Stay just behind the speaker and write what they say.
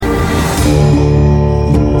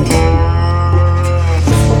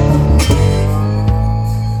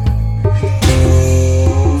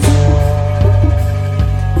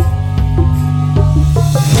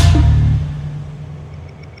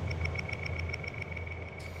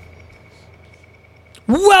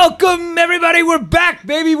Welcome, everybody. We're back,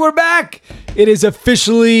 baby. We're back. It is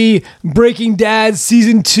officially Breaking Dads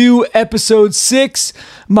Season 2, Episode 6.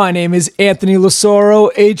 My name is Anthony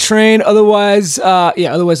Lasoro, A-Train, otherwise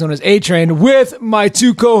known as A-Train, with my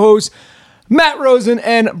two co-hosts, Matt Rosen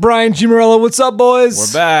and Brian G. Morello. What's up, boys?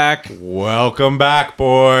 We're back. Welcome back,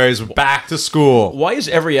 boys. Back to school. Why is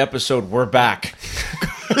every episode we're back?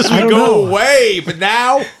 Because we go away, but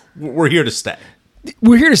now we're here to stay.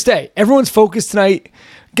 We're here to stay. Everyone's focused tonight.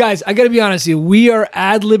 Guys, I got to be honest with you. We are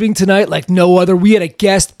ad-libbing tonight like no other. We had a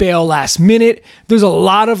guest bail last minute. There's a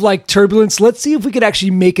lot of turbulence. Let's see if we could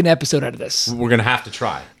actually make an episode out of this. We're going to have to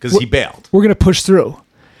try because he bailed. We're going to push through.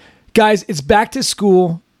 Guys, it's back to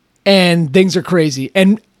school and things are crazy.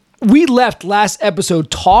 And we left last episode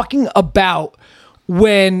talking about do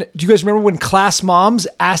you guys remember when class moms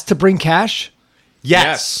asked to bring cash?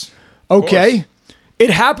 Yes. Okay. It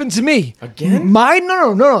happened to me. Again?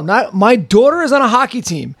 Not my daughter is on a hockey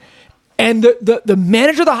team. And the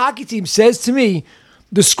manager of the hockey team says to me,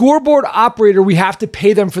 the scoreboard operator, we have to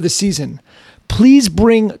pay them for the season. Please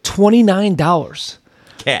bring $29.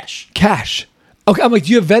 Cash. Okay, I'm like, do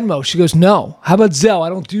you have Venmo? She goes, no. How about Zelle? I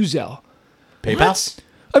don't do Zelle. PayPal? What?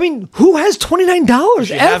 I mean, who has $29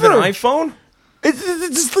 Do you have ever? an iPhone?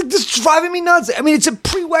 It's just driving me nuts. I mean, it's a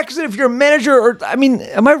prerequisite if you're a manager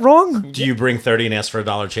am I wrong? Do you bring 30 and ask for a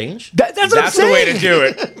dollar change? That's what I'm That's the saying. way to do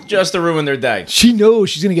it. Just to ruin their day. She knows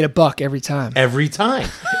she's going to get $1 every time. Every time.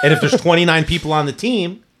 And if there's 29 people on the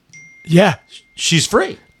team, Yeah. she's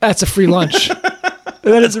free. That's a free lunch.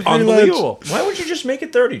 That is a free Unbelievable. lunch. Why would you just make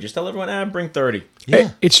it 30? Just tell everyone, bring 30. Yeah.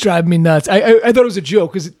 It's driving me nuts. I thought it was a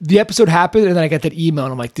joke because the episode happened and then I got that email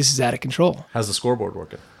and I'm like, this is out of control. How's the scoreboard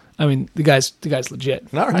working? I mean, the guy's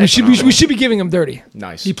legit. All right. We should be giving him 30.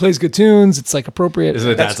 Nice. He plays good tunes. It's appropriate. Is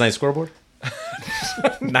it a Dad's Night scoreboard?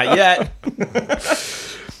 Not yet.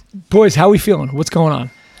 Boys, how we feeling? What's going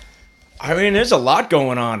on? I mean, there's a lot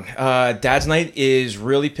going on. Dad's Night is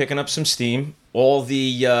really picking up some steam. All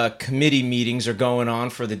the committee meetings are going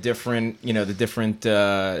on for the different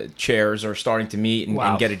chairs are starting to meet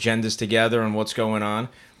and get agendas together on what's going on.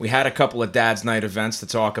 We had a couple of Dad's Night events to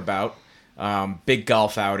talk about. Big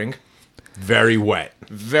golf outing. Very wet.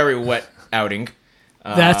 Very wet outing.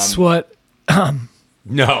 That's what. No.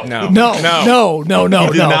 No. No.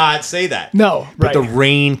 You did not say that. No, But right. the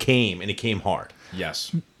rain came, and it came hard.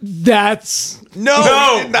 Yes. That's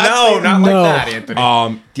Not like that,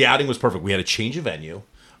 Anthony. The outing was perfect. We had a change of venue.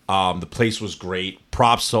 The place was great.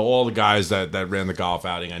 Props to all the guys that ran the golf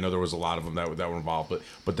outing. I know there was a lot of them that were involved,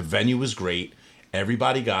 but the venue was great.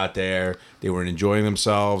 Everybody got there. They were enjoying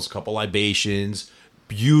themselves. A couple libations,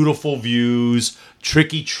 beautiful views,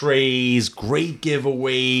 tricky trays, great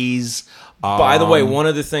giveaways. By the way, one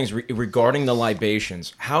of the things regarding the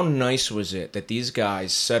libations, how nice was it that these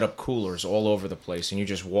guys set up coolers all over the place and you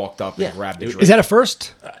just walked up and grabbed a drink? Is that a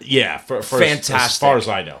first? Yeah, for Fantastic. as far as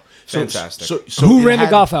I know. Fantastic. So Who it ran the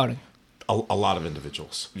had golf outing? A lot of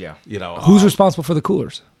individuals. Yeah. Who's responsible for the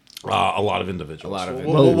coolers? A lot of individuals. A lot of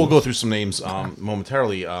We'll go through some names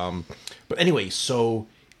momentarily. But anyway, so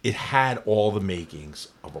it had all the makings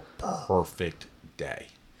of a perfect day.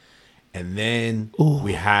 And then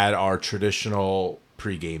we had our traditional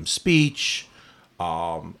pregame speech,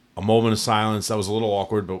 a moment of silence. That was a little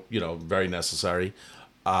awkward, but, very necessary.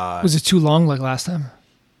 Was it too long like last time?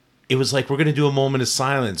 It was like, we're going to do a moment of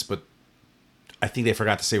silence, but I think they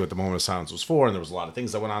forgot to say what the moment of silence was for, and there was a lot of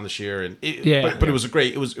things that went on this year, and but it was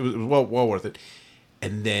it was well worth it.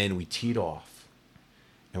 And then we teed off,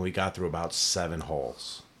 and we got through about 7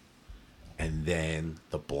 holes, and then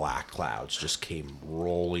the black clouds just came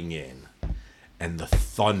rolling in, and the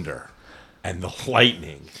thunder, and the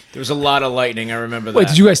lightning. There was a lot of lightning. I remember that. Wait,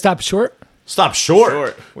 did you guys stop short? Stop short.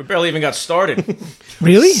 Short. We barely even got started.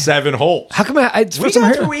 Really? 7 holes. How come it's We first time I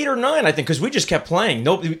got heard- through 8 or 9, I think, because we just kept playing.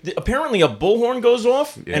 Apparently a bullhorn goes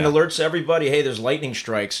off and Yeah. alerts everybody, hey, there's lightning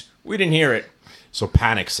strikes. We didn't hear it. So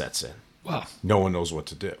panic sets in. Wow. No one knows what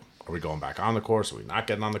to do. Are we going back on the course? Are we not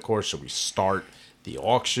getting on the course? Should we start the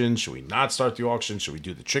auction? Should we not start the auction? Should we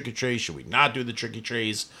do the tricky trays? Should we not do the tricky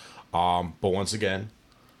trays? But once again,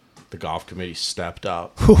 the golf committee stepped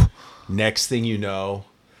up. Next thing you know,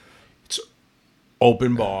 it's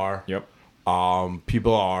open bar. Yep.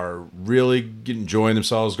 People are really enjoying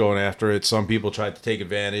themselves going after it. Some people tried to take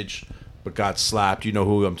advantage, but got slapped. You know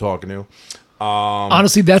who I'm talking to.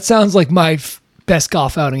 Honestly, that sounds like my best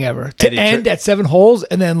golf outing ever. To end at 7 holes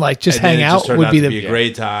and then like just hang out would be a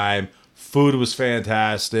great time. Food was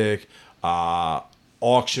fantastic.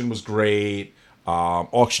 Auction was great.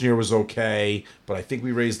 Auctioneer was okay, but I think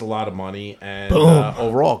we raised a lot of money and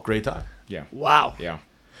overall great time. Yeah. Wow. Yeah.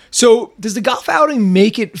 So does the golf outing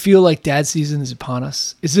make it feel like dad season is upon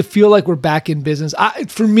us? Does it feel like we're back in business?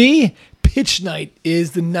 For me, pitch night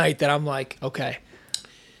is the night that I'm like, okay,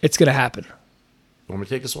 it's going to happen. You want me to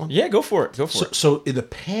take this one? Yeah, go for it. So in the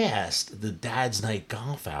past, the Dad's Night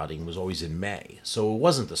golf outing was always in May. So it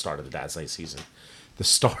wasn't the start of the Dad's Night season. The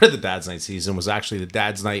start of the Dad's Night season was actually the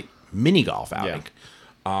Dad's Night mini golf outing,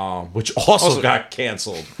 which also got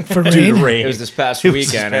canceled for due to rain. It was this past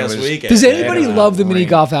weekend. Does anybody love the mini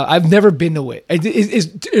golf out? I've never been to it.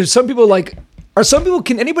 Is some people like...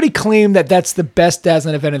 Can anybody claim that that's the best Dad's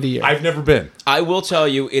Night event of the year? I've never been. I will tell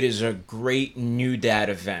you, it is a great new dad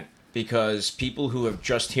event because people who are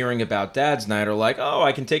just hearing about Dad's Night are like, oh,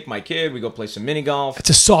 I can take my kid. We go play some mini golf. It's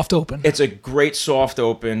a soft open. It's a great soft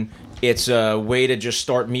open. It's a way to just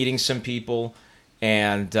start meeting some people.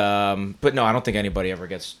 And but no, I don't think anybody ever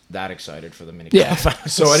gets that excited for the mini golf.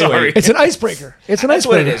 So anyway, it's an icebreaker. That's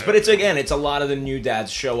what it is. But it's a lot of the new dads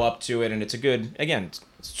show up to it, and it's a good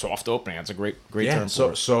soft opening. That's a great term.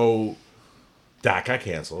 So that got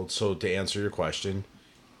canceled. So to answer your question,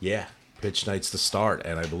 pitch night's the start,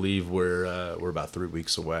 and I believe we're about 3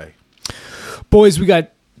 weeks away. Boys, we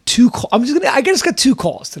got 2 calls. I just got 2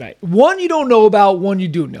 calls tonight. One you don't know about, one you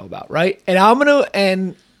do know about, right?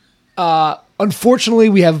 And unfortunately,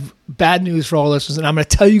 we have bad news for all listeners, and I'm going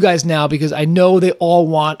to tell you guys now because I know they all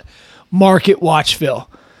want Market Watch Phil.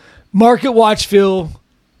 Market Watch Phil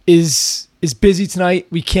is busy tonight.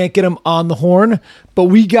 We can't get him on the horn, but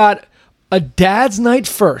we got a Dad's Night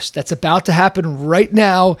first that's about to happen right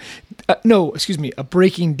now. A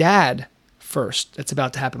Breaking Dad first that's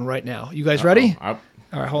about to happen right now. You guys ready? All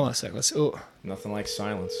right, hold on a second. Nothing like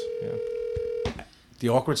silence. Yeah. The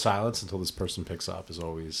awkward silence until this person picks up is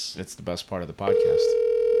always... It's the best part of the podcast.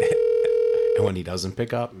 And when he doesn't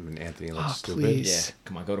pick up, and Anthony looks stupid. Please. Yeah,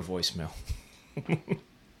 come on, go to voicemail.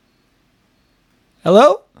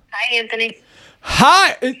 Hello? Hi, Anthony.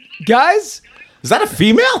 Hi, guys. Is that a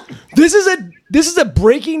female? This is a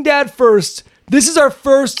Breaking Dad first. This is our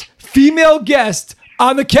first female guest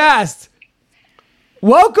on the cast.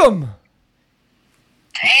 Welcome.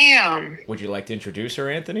 Damn. Would you like to introduce her,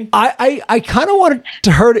 Anthony? I kind of wanted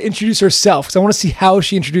her to introduce herself because I want to see how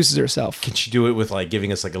she introduces herself. Can she do it with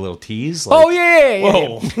giving us a little tease? Yeah.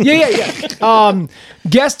 Whoa. Yeah.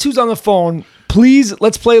 Guest who's on the phone, please,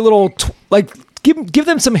 let's play a little, give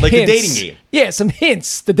them some hints. Like a dating game. Yeah, some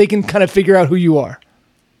hints that they can kind of figure out who you are.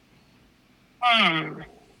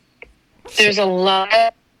 There's a lot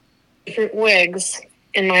of different wigs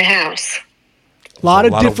in my house. A lot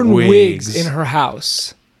of different wigs in her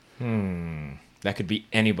house. That could be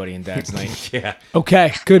anybody in Dad's Night. Yeah.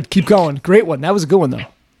 Okay, good. Keep going. Great one. That was a good one, though.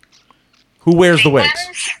 Who wears the wigs?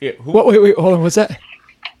 Yeah, Wait, hold on. What's that?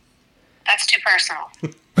 That's too personal.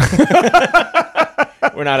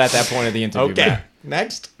 We're not at that point of the interview. Okay.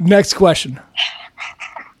 Matt. Next question.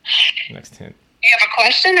 Next hint. You have a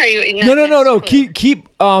question, or you? No. Keep.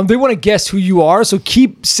 They want to guess who you are, so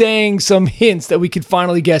keep saying some hints that we could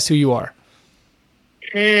finally guess who you are.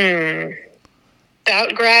 Without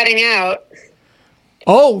gradding out.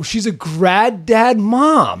 Oh, she's a grad dad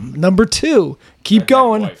mom. Number 2. Keep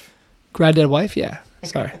going. Grad dad wife? Yeah.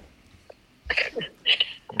 Sorry.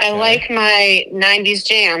 I like my 90s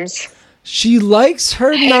jams. She likes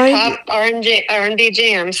her Hip-hop R&B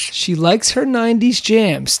jams. She likes her 90s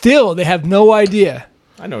jams. Still, they have no idea.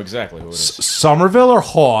 I know exactly who it is. Somerville or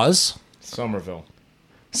Hawes? Somerville.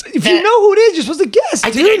 So if you know who it is, you're supposed to guess,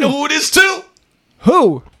 dude. I think I know who it is, too.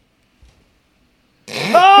 Who?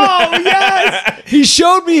 Oh, yes! He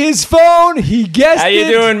showed me his phone. He guessed it. How you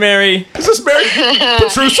doing, Mary? Is this Mary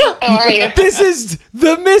Petrusa? How are you? This is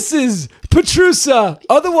the Mrs. Petrusa,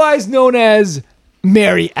 otherwise known as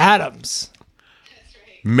Mary Adams.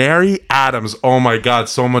 Mary Adams. Oh, my God.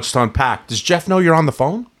 So much to unpack. Does Jeff know you're on the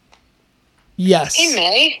phone? Yes. He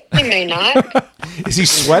may. He may not. Is he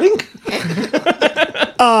sweating?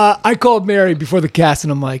 I called Mary before the cast,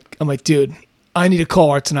 and I'm like, dude, I need to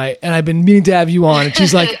call her tonight, and I've been meaning to have you on. And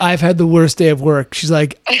she's like, I've had the worst day of work. She's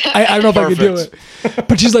like, I don't know if I can do it,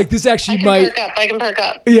 but she's like, this actually I can perk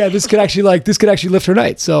up. Yeah, this could actually lift her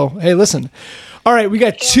night. So hey, listen. All right, we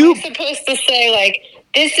got two. I'm supposed to say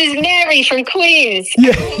this is Mary from Queens.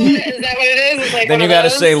 Yeah. Is that what it is? It's like then you got to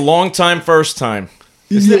say long time, first time.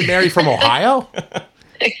 Isn't it Mary from Ohio?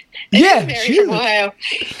 Yeah, Mary from Ohio.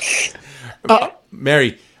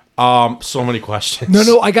 Mary. So many questions.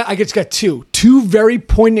 No, I just got two very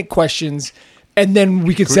poignant questions, and then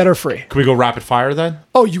we could set her free. Can we go rapid fire then?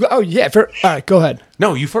 Oh, yeah. All right, go ahead.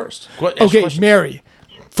 No, you first. Okay, Mary.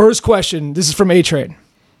 First question. This is from A Train.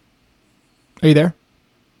 Are you there?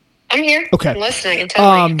 I'm here. Okay. I'm listening and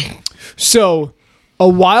telling me. So, a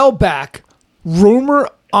while back, rumor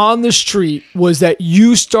on the street was that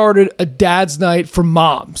you started a dad's night for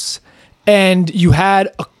moms. And you had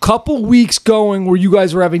a couple weeks going where you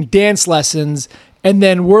guys were having dance lessons. And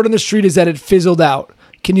then word on the street is that it fizzled out.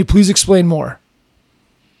 Can you please explain more?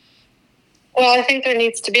 Well, I think there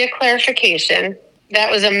needs to be a clarification.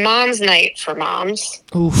 That was a mom's night for moms.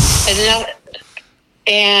 Oof.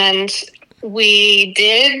 And we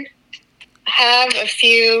did have a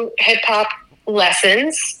few hip hop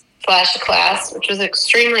lessons, flash class, which was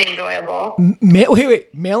extremely enjoyable.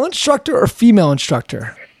 Wait. Male instructor or female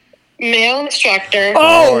instructor? Male instructor.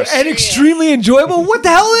 Oh, and extremely enjoyable? What the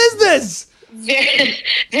hell is this? Very,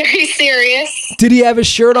 very serious. Did he have his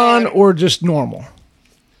shirt on or just normal?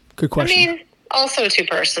 Good question. I mean, also too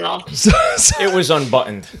personal. It was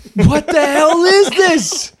unbuttoned. What the hell is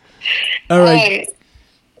this? All right.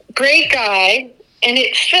 Great guy. And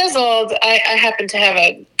it fizzled. I happen to have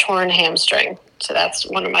a torn hamstring. So that's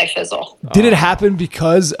one of my fizzle. Did it happen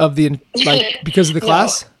because of the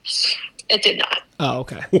class? No, it did not. Oh,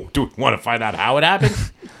 okay. Do we want to find out how it happened?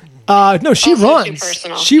 No, she Also runs. too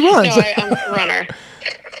personal. She runs. No, I'm a runner.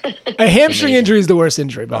 A hamstring injury is the worst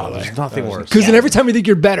injury, by the way. There's nothing worse. Because then every time you think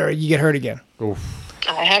you're better, you get hurt again.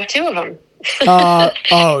 I have two of them. All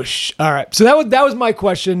right. So that was my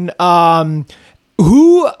question. How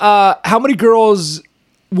many girls?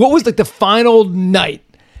 What was like the final night?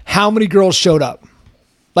 How many girls showed up?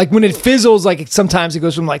 Like when it fizzles, like sometimes it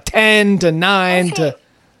goes from like 10 to 9 to.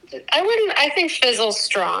 I think fizzle's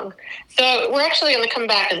strong. So we're actually going to come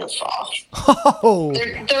back in the fall. Oh.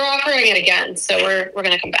 They're offering it again, so we're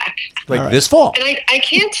going to come back. This fall. And I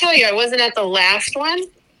can't tell you, I wasn't at the last one,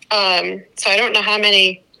 so I don't know how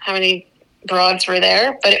many broads were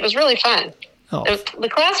there, but it was really fun. Oh. The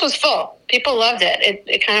class was full. People loved it.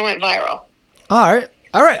 It kind of went viral. All right.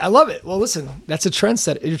 I love it. Well, listen, that's a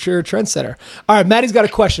trendsetter. You're a trendsetter. All right, Maddie's got a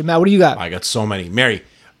question. Matt, what do you got? I got so many. Mary,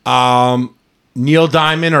 Neil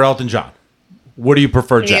Diamond or Elton John? What do you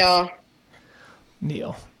prefer, Jeff?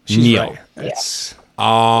 Neil. Neil. Right. That's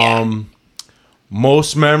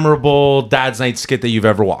most memorable Dad's Night skit that you've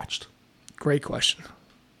ever watched? great question.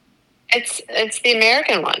 It's the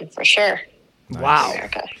American one for sure. Wow.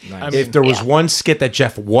 America. Nice. I mean, If there was one skit that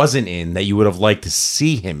Jeff wasn't in that you would have liked to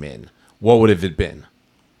see him in, what would have it been?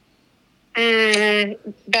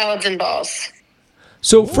 Ballads and Balls.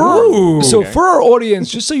 So for our audience,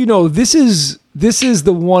 just so you know, this is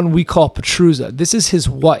the one we call Petruza. This is his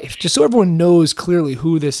wife. Just so everyone knows clearly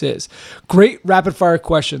who this is. Great rapid fire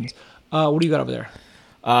questions. What do you got over there?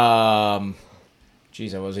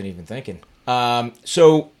 Geez, I wasn't even thinking.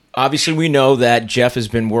 So obviously we know that Jeff has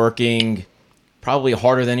been working probably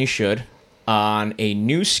harder than he should on a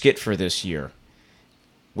new skit for this year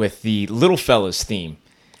with the Little Fellas theme.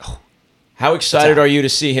 How excited are you to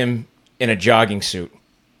see him in a jogging suit?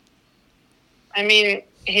 I mean,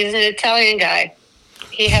 he's an Italian guy.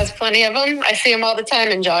 He has plenty of them. I see him all the time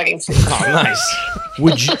in jogging suits. Oh, nice.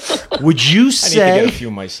 Would you I need to say get a few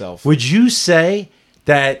myself. Would you say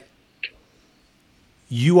that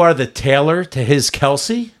you are the Taylor to his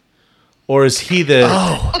Kelsey? Or is he the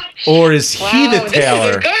or is he the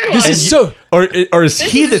Taylor? This is so or is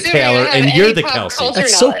he the Taylor and you're the pop Kelsey? culture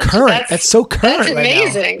That's so knowledge. current. That's so current That's right now.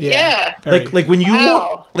 amazing. Yeah. Like when you Wow.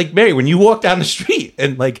 walk, like Mary, when you walk down the street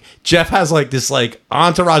and like Jeff has like this like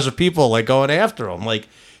entourage of people like going after him, like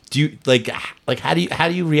do you like how do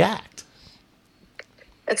you react?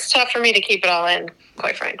 It's tough for me to keep it all in,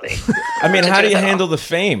 quite frankly. I mean, how do you All. handle the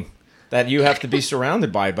fame that you have to be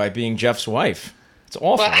surrounded by being Jeff's wife? It's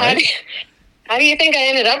awful, Well, right? how do you think I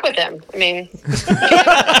ended up with him? I mean,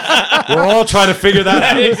 We're all trying to figure that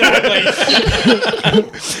out. Exactly.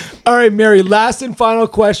 All right, Mary, last and final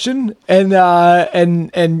question, and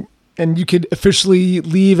you could officially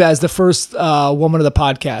leave as the first woman of the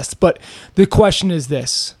podcast. But the question is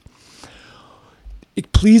this: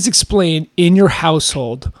 please explain in your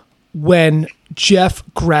household when Jeff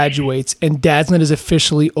graduates and Dad's Night is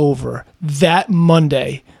officially over that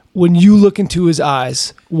Monday. When you look into his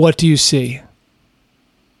eyes, what do you see?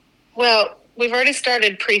 well, we've already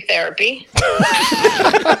started pre-therapy.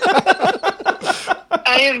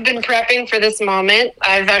 I have been prepping for this moment.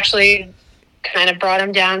 I've actually kind of brought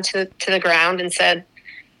him down to the ground and said,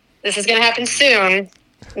 this is going to happen soon.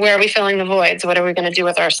 Where are we filling the voids? What are we going to do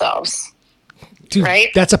with ourselves? Dude, Right?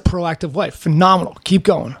 that's a proactive wife. Phenomenal. Keep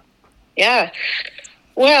going. Yeah.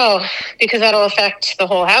 Well, because that'll affect the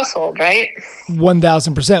whole household, right?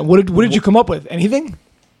 1,000%. What did you come up with? Anything?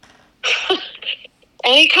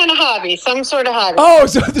 Any kind of hobby, some sort of hobby. Oh,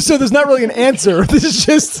 so there's not really an answer. This is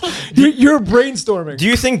just you're brainstorming. Do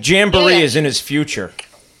you think Jamboree is in his future?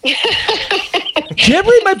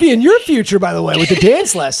 Jamboree might be in your future, by the way, with the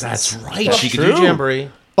dance lessons. That's right. She could do Jamboree.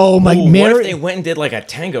 Oh my, What Mary! if they went and did like a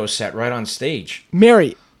tango set right on stage?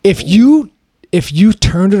 Mary, if you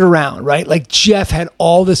turned it around, right? Like Jeff had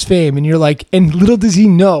all this fame, and you're like, and little does he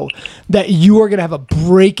know that you are gonna have a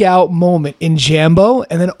breakout moment in Jambo,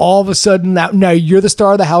 and then all of a sudden now you're the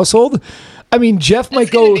star of the household. I mean, Jeff might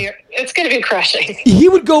go. It's gonna be crushing. He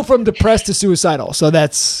would go from depressed to suicidal. So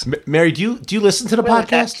that's Mary. Do you listen to the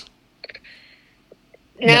podcast?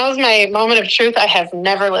 Now's my moment of truth. I have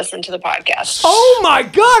never listened to the podcast. Oh my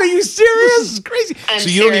God, are you serious? This is crazy. So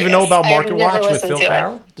you don't even know about Market Watch with Phil Farrell?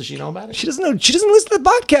 Farrell? Does she know about it? She doesn't know. She doesn't listen to the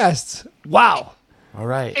podcasts. Wow. All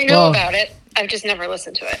right. I know about it. I've just never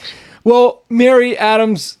listened to it. Well, Mary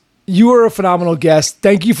Adams, you were a phenomenal guest.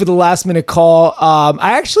 Thank you for the last minute call.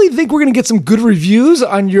 I actually think we're going to get some good reviews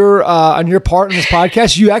on your part in this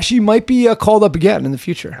podcast. You actually might be called up again in the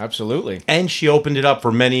future. Absolutely. And she opened it up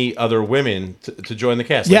for many other women to join the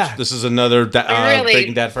cast. Yeah. Like, this is another Really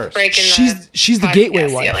Breaking Dad First. She's the gateway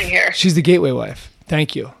podcast wife. ceiling here. She's the gateway wife.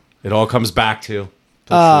 Thank you. It all comes back to.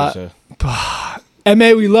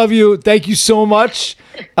 MA, we love you. Thank you so much.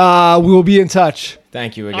 We will be in touch.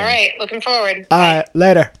 Thank you again. All right, looking forward.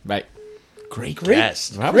 Later. Bye. Great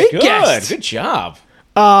guest. That was Great good. guest. Good job.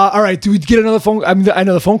 All right. Do we get another phone? I mean, I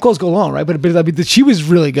know the phone calls go long, right? But I mean, she was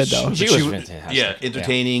really good though. She was fantastic. Yeah,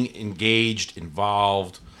 entertaining, engaged,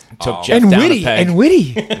 involved. Took Jeff and down witty. a peg. And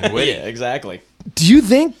witty. Yeah, exactly. Do you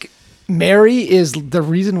think Mary is the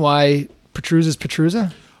reason why Petruza's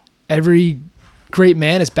Petruza? Every great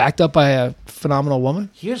man is backed up by a phenomenal woman.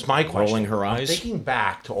 Here's my question. Rolling her eyes. I'm thinking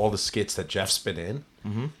back to all the skits that Jeff's been in,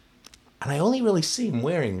 and I only really see him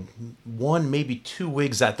wearing one, maybe two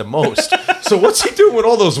wigs at the most. So what's he doing with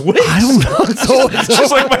all those wigs? I don't know. It's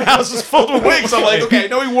just like my house is filled with wigs. I'm like, okay, I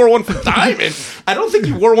know he wore one for Diamond. I don't think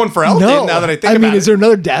he wore one for Elton. No. Now that I think about it. is there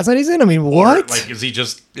another Dad's Night he's in? I mean, what? Like, is he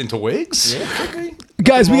just into wigs?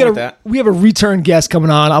 Guys, we wrong with we have a return guest coming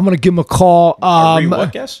on. I'm gonna give him a call.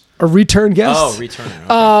 What guess? A return guest. Oh, return.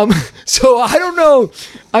 Okay. So I don't know.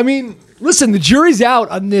 I mean, listen, the jury's out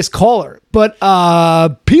on this caller, but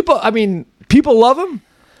people love him.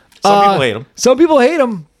 Some people hate him. Some people hate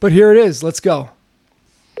him, but here it is. Let's go.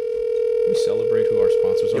 We celebrate who our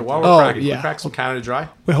sponsors are. Yeah, while we're cracking, yeah. can we crack some Canada Dry?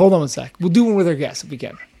 Wait, hold on one sec. We'll do one with our guest if we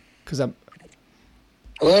can, because I'm.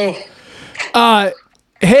 Hello.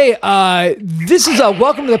 Hey, this is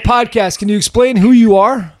welcome to the podcast. Can you explain who you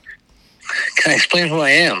are? Can I explain who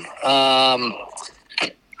I am?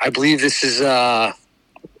 I believe this is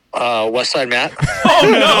Westside Matt.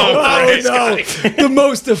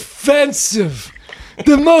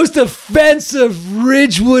 The most offensive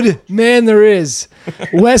Ridgewood man there is.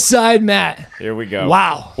 West Side Matt. Here we go.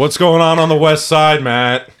 Wow. What's going on the West Side,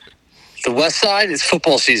 Matt? The West Side is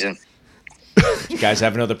football season. You guys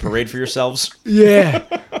have another parade for yourselves? Yeah.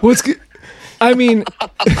 What's good? I mean,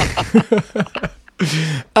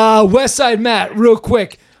 West Side Matt, real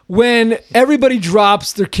quick. When everybody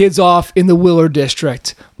drops their kids off in the Willard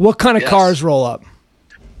district, what kind of Yes. cars roll up?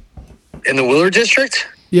 In the Willard district?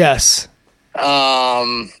 Yes.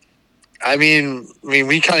 I mean,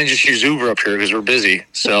 we kind of just use Uber up here because we're busy.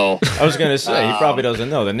 So I was gonna say he probably doesn't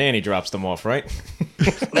know. The nanny drops them off, right?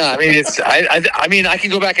 no, I mean it's. I mean I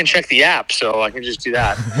can go back and check the app, so I can just do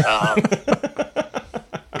that.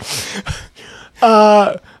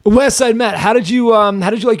 West Side Matt, how did you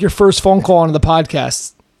like your first phone call onto the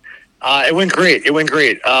podcast? It went great. It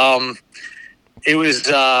was.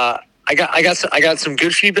 I got some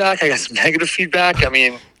good feedback. I got some negative feedback. I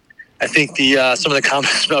mean, I think some of the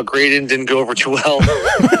comments about Graydon didn't go over too well.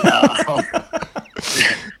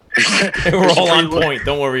 We're all on point.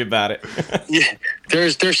 Don't worry about it. Yeah,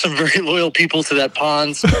 there's some very loyal people to that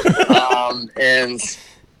pond, and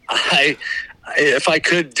if I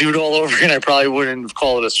could do it all over again, I probably wouldn't have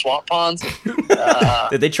called it a swamp pond.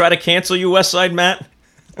 Did they try to cancel you, West Side Matt?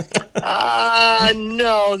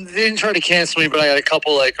 No, they didn't try to cancel me, but I got a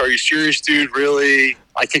couple like, "Are you serious, dude? Really?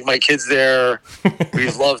 I take my kids there.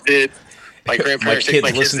 We've loved it. My grandparents take my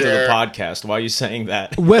kids listen there." to the podcast. Why are you saying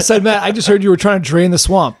that? West Side Matt, I just heard you were trying to drain the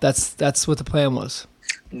swamp. That's what the plan was.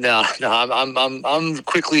 No, I'm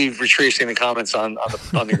quickly retracing the comments on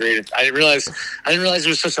the grade. I didn't realize it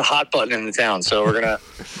was such a hot button in the town. So we're gonna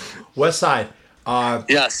West Side.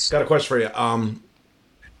 yes. Got a question for you.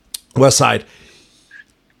 West Side.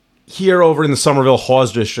 here over in the Somerville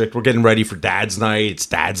Hawes District, we're getting ready for Dad's Night. It's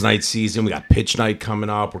Dad's Night season. We got Pitch Night coming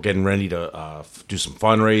up. We're getting ready to do some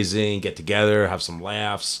fundraising, get together, have some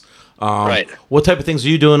laughs. Right. What type of things are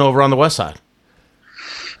you doing over on the west side?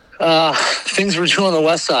 Things we're doing on the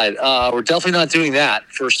west side. We're definitely not doing that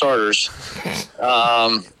for starters.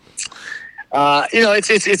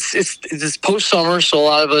 It's post summer, so a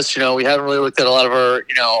lot of us, we haven't really looked at a lot of our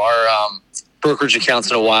brokerage accounts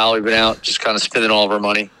in a while. We've been out just kind of spending all of our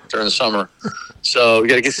money during the summer. So we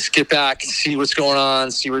got to get back and see what's going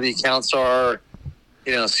on, see where the accounts are,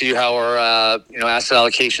 see how our, asset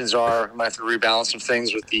allocations are. We might have to rebalance some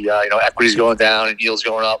things with the, equities going down and yields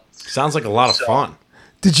going up. Sounds like a lot of fun.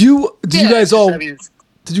 Did you guys all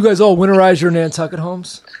winterize your Nantucket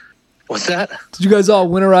homes? What's that? Did you guys all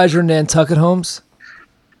winterize your Nantucket homes?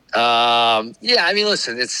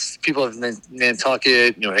 Listen, it's people have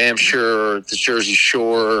Nantucket, New Hampshire, the Jersey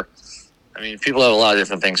Shore. I mean, people have a lot of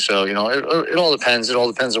different things. So, it all depends. It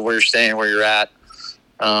all depends on where you're staying, where you're at.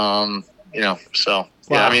 Wow. Yeah,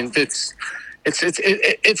 I mean, it's a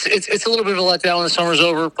little bit of a letdown when the summer's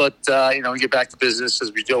over, but, we get back to business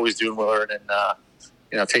as we always do in Willard and,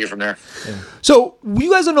 take it from there. Yeah. So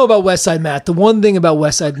you guys don't know about Westside Matt. The one thing about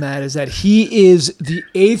Westside Matt is that he is the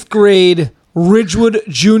 8th grade Ridgewood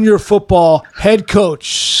Junior football head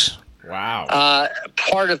coach. Wow.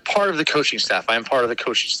 Part of the coaching staff. I am part of the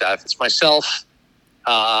coaching staff. It's myself,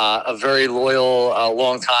 a very loyal,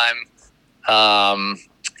 long-time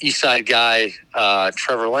Eastside guy,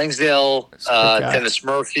 Trevor Langsdale, Dennis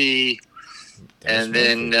Murphy, and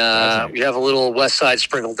then we have a little West Side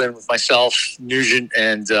sprinkled in with myself, Nugent,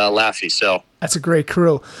 and Laffey. So that's a great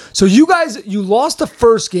crew. So you lost the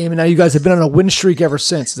first game, and now you guys have been on a win streak ever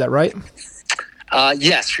since. Is that right?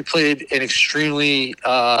 Yes, we played an extremely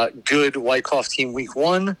good Wyckoff team week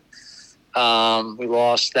 1. We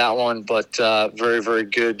lost that one, but very, very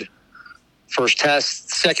good first test.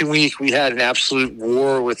 Second week, we had an absolute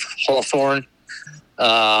war with Hawthorne.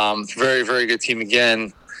 Very, very good team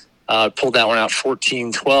again. Pulled that one out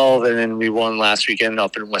 14-12, and then we won last weekend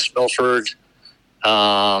up in West Milford.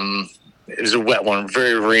 It was a wet one,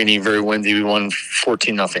 very rainy, very windy. We won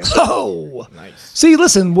 14-0. So. Oh, nice. See,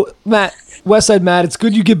 listen, Matt, Westside Matt, it's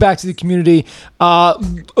good you get back to the community. A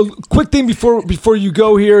quick thing before you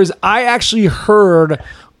go here is I actually heard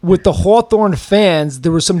with the Hawthorne fans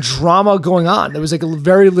there was some drama going on. There was like a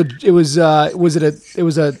very it was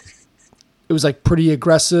like pretty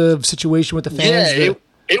aggressive situation with the fans. Yeah,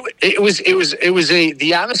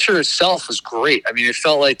 the atmosphere itself was great. I mean, it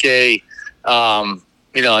felt like your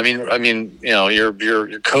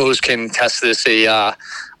co's can test this,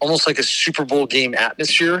 almost like a Super Bowl game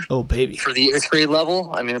atmosphere. Oh, baby. For the 8th grade level.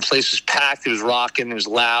 I mean, the place was packed. It was rocking. It was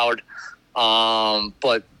loud.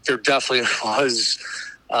 But there definitely was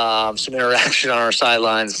some interaction on our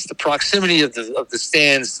sidelines. The proximity of the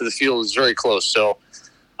stands to the field was very close. So,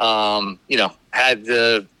 had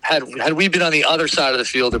we been on the other side of the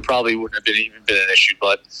field, it probably wouldn't have even been an issue.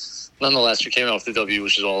 But nonetheless, we came out with the W,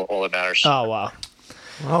 which is all that matters. Oh, wow.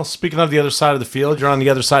 Well, speaking of the other side of the field, you're on the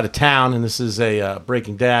other side of town, and this is a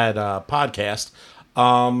Breaking Dad podcast.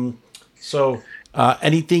 So,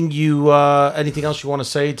 anything else you want to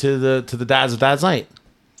say to the dads of Dad's Night?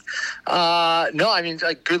 No, I mean,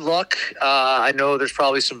 good luck. I know there's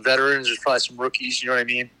probably some veterans, there's probably some rookies. You know what I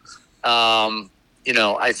mean?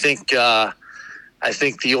 I think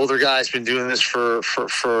the older guys been doing this for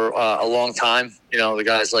a long time. The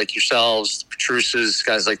guys like yourselves, Petruses,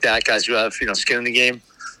 guys like that, guys who have skin in the game.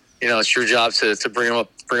 It's your job to bring them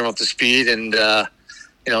up to speed and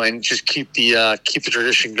and just keep the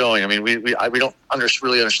tradition going. I mean, we don't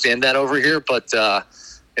really understand that over here, but I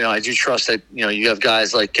do trust that you have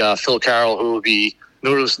guys like Phil Carroll who will be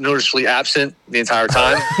noticeably absent the entire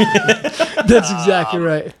time. That's exactly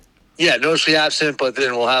right. Yeah, noticeably absent, but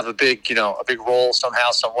then we'll have a big role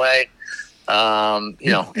somehow, some way. He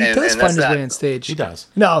does find his way on stage. He does.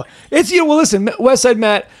 No, it's well. Listen, Westside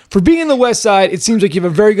Matt, for being in the West Side, it seems like you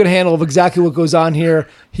have a very good handle of exactly what goes on here.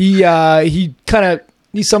 He summarized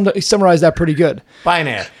that pretty good. Buy an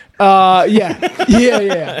ad.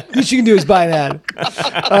 Yeah. Least you can do is buy an ad.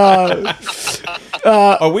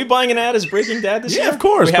 Are we buying an ad as Breaking Dad this year? Yeah, of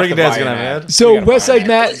course. Breaking Dad's gonna have an ad. So Westside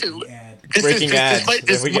Matt.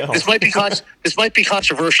 This might be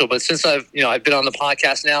controversial, but since I've been on the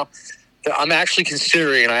podcast now, I'm actually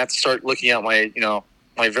considering, and I have to start looking at my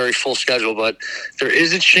very full schedule. But there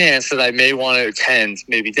is a chance that I may want to attend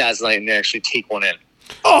maybe Dad's Night and actually take one in.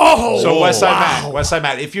 Oh, so Westside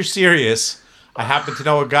Matt, if you're serious, I happen to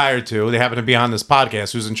know a guy or two. They happen to be on this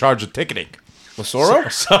podcast who's in charge of ticketing.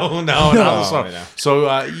 Lasoro? So no, not Lasoro.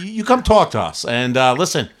 So you come talk to us and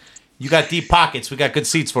listen. You got deep pockets. We got good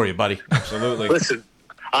seats for you, buddy. Absolutely. Listen,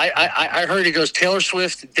 I heard he goes Taylor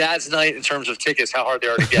Swift, Dad's Night in terms of tickets, how hard they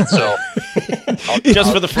are to get. So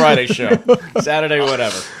Just for the Friday show. Saturday,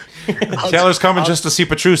 whatever. Taylor's coming just to see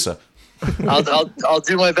Petrusa. I'll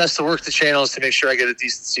do my best to work the channels to make sure I get a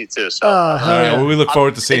decent seat too. So All right, well, we look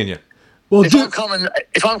forward to seeing you. Well, if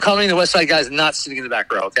I'm coming, the West Side guys not sitting in the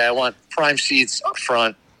back row. Okay, I want prime seats up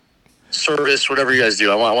front, service, whatever you guys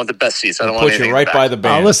do. I want the best seats. I don't want Put anything you right back. by the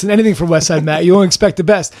band. listen, anything from Westside Matt, you won't expect the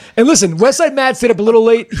best. And listen, Westside Matt stayed up a little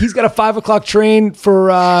late. He's got a 5:00 train for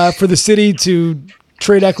the city to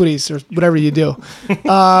trade equities or whatever you do.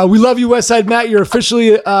 We love you, Westside Matt. You're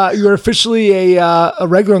officially a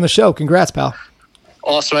regular on the show. Congrats, pal.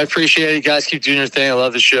 Awesome, I appreciate it. You guys keep doing your thing. I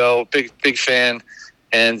love the show. Big fan.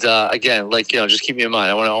 And again, just keep me in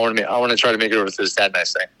mind. I want to try to make it over to this Dad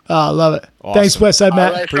Nice thing. Love it. Awesome. Thanks, Westside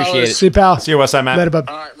Matt. All right, Appreciate fellas. it. See you, pal. See you, Westside Matt. Later, bud.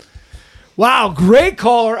 All right. Wow, great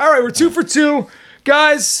caller. All right, we're 2 for 2.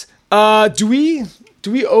 Guys, do we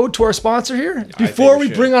owe to our sponsor here? Before we we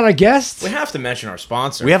should. bring on a guest? We have to mention our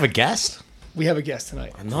sponsor. We have a guest? We have a guest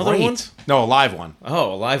tonight. another one? No, a live one.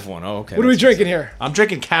 Oh, a live one. Oh, okay. What are we That's drinking here? I'm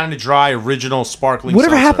drinking Canada Dry Original Sparkling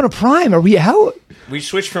Whatever Seltzer. happened to Prime? Are we out? We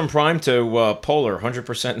switched from Prime to Polar,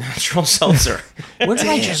 100% natural seltzer. Where did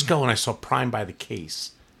I just go and I saw Prime by the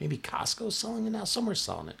case? Maybe Costco's selling it now. Somewhere's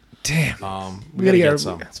selling it. Damn. We We gotta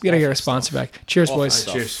gotta get get our sponsor back. Cheers, boys.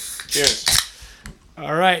 Cheers. Cheers.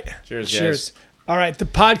 All right. Cheers, Cheers. All right. The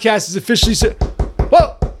podcast is officially.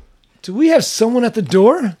 Whoa! Do we have someone at the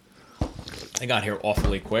door? I got here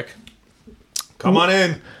awfully quick. Come on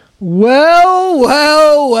in. Well.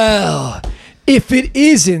 If it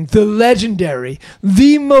isn't the legendary,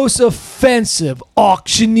 the most offensive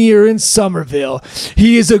auctioneer in Somerville,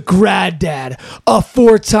 he is a grad dad, a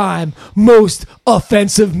 4-time most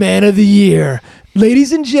offensive man of the year.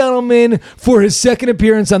 Ladies and gentlemen, for his second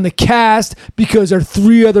appearance on the cast, because our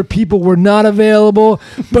 3 other people were not available,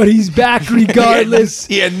 but he's back regardless.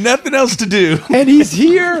 He had nothing else to do. And he's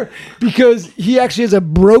here because he actually has a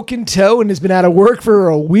broken toe and has been out of work for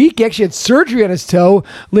a week. He actually had surgery on his toe.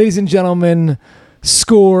 Ladies and gentlemen,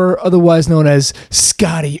 Score, otherwise known as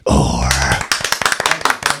Scotty Orr.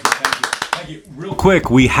 Thank you. Real quick,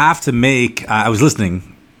 we have to make, I was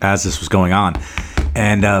listening as this was going on,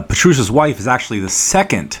 and Petrusa's wife is actually the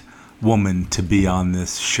second woman to be on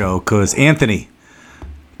this show, because Anthony,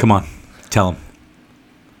 come on, tell him.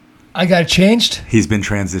 I got it changed? He's been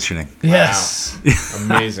transitioning. Yes.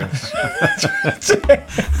 Amazing.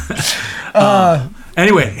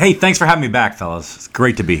 Anyway, hey, thanks for having me back, fellas. It's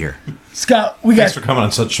great to be here. Scott, we got Thanks for coming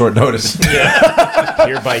on such short notice.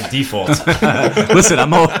 Here by default. Listen,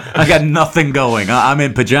 I got nothing going. I'm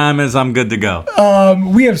in pajamas. I'm good to go.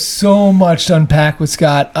 we have so much to unpack with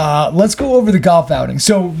Scott. Let's go over the golf outing.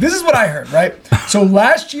 So this is what I heard, right? So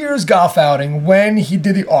last year's golf outing, when he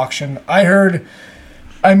did the auction, I heard,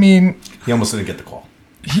 He almost didn't get the call.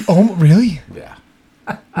 really? Yeah.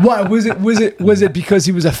 Why was it because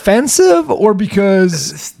he was offensive or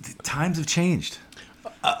because Times have changed.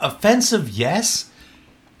 Offensive, yes.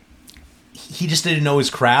 He just didn't know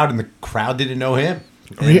his crowd, and the crowd didn't know him.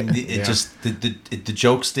 And the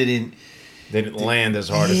jokes didn't. They didn't land as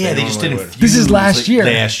hard as Yeah, they just normally didn't. would. This is fuse last like year.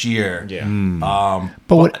 Last year. Yeah.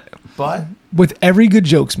 But with every good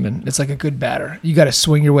jokesman, it's like a good batter. You got to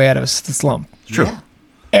swing your way out of the slump. True. Yeah.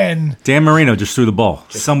 And Dan Marino just threw the ball.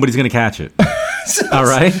 Somebody's going to catch it. All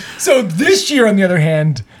right? so this year, on the other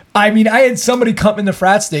hand, I had somebody come in the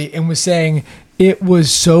frat state and was saying it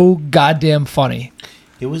was so goddamn funny.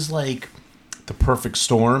 It was like the perfect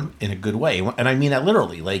storm in a good way, and I mean that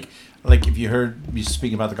literally. Like if you heard me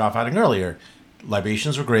speaking about the golf outing earlier,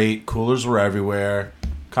 libations were great, coolers were everywhere,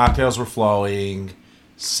 cocktails were flowing,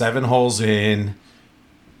 7 holes in,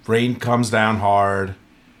 rain comes down hard,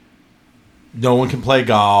 no one can play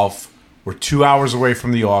golf. We're 2 hours away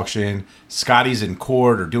from the auction. Scotty's in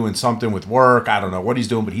court or doing something with work. I don't know what he's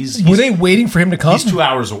doing, but he's Were they waiting for him to come? He's 2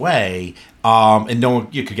 hours away, and no one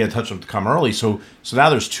you could get in touch with him to come early. So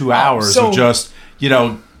now there's 2 hours so- of just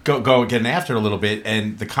go getting after it a little bit,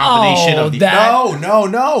 and the combination Oh, of the that-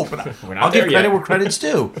 no. But We're not I'll give there credit yet. where credit's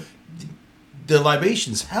due. The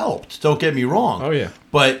libations helped. Don't get me wrong. Oh, yeah.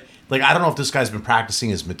 But I don't know if this guy's been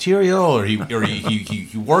practicing his material or he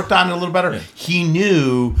worked on it a little better. Yeah. He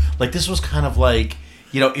knew this was kind of like.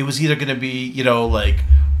 It was either going to be, like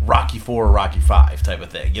Rocky 4 or Rocky 5 type of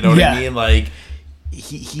thing. You know what Yeah. I mean? Like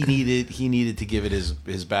he needed to give it his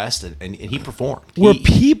best, and he performed. Were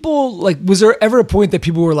people was there ever a point that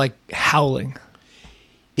people were howling?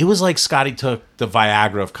 It was like Scotty took the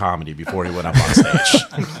Viagra of comedy before he went up on stage.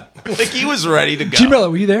 He was ready to go. G-Mello,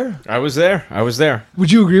 were you there? I was there.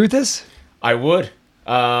 Would you agree with this? I would.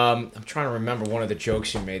 I'm trying to remember one of the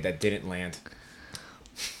jokes you made that didn't land.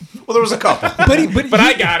 Well, there was a couple. But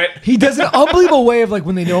I got it. He does an unbelievable way of like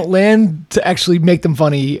when they don't land to actually make them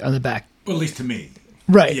funny on the back. Well, at least to me.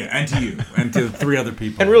 Right. Yeah, and to you, and to 3 other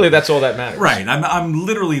people. And really, that's all that matters. Right. I'm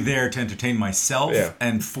literally there to entertain myself Yeah.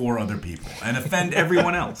 and 4 other people and offend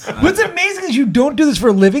everyone else. What's amazing is you don't do this for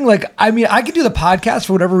a living. Like, I mean, I could do the podcast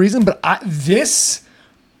for whatever reason, but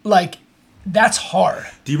that's hard.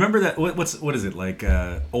 Do you remember that? What is it like?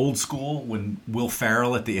 Old school when Will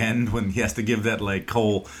Ferrell at the end when he has to give that like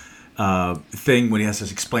whole thing when he has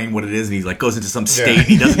to explain what it is and he like goes into some state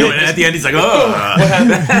he doesn't know, and at the end he's like, oh,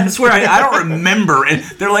 that's where I don't remember, and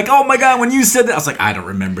they're like, oh my god, when you said that, I was like, I don't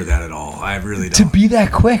remember that at all. I really don't. To be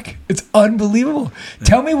that quick, it's unbelievable.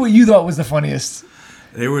 Tell me what you thought was the funniest.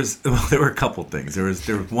 There were a couple things. There was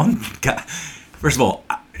one guy. First of all,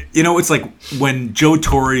 you know, it's like when Joe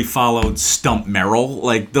Torre followed Stump Merrill,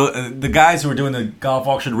 like the guys who were doing the golf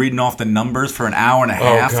auction reading off the numbers for an hour and a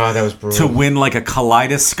half. Oh god, that was brutal. To win like a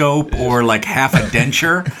kaleidoscope or like half a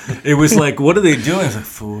denture. It was like, what are they doing? It's like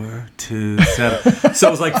 4, 2, 7. So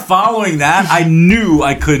it was like following that. I knew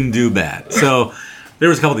I couldn't do bad. So there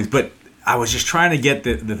was a couple things, but I was just trying to get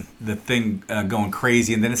the thing going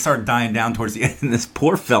crazy, and then it started dying down towards the end, and this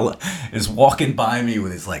poor fella is walking by me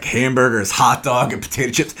with his like hamburger, his hot dog, and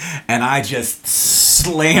potato chips, and I just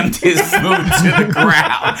slammed his food to the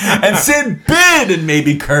ground and said bid and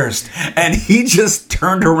maybe cursed, and he just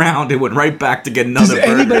turned around and went right back to get another Does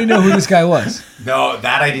anybody burger. know who this guy was? No,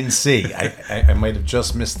 that I didn't see. I might have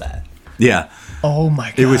just missed that. Yeah. Oh my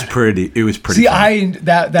god! It was pretty. See, funny.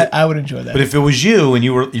 I would enjoy that. But if it was you and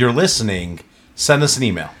you're listening, send us an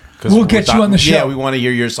email. We'll get you on the show. Yeah, we want to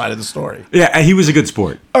hear your side of the story. Yeah, and he was a good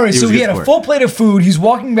sport. All right, so was he good had a sport. full plate of food. He's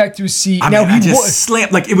walking back to his seat. I now mean, I he just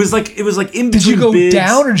slammed like it was like in between Did you go bids.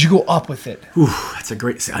 down or did you go up with it? Ooh, that's a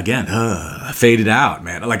great again. Faded out,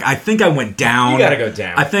 man. Like I think I went down. You gotta go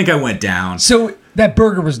down. I think I went down. So that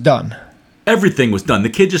burger was done. Everything was done. The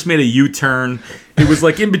kid just made a U-turn. It was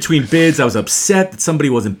like in between bids. I was upset that somebody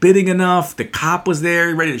wasn't bidding enough. The cop was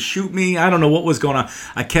there, ready to shoot me. I don't know what was going on.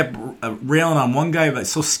 I kept railing on one guy, but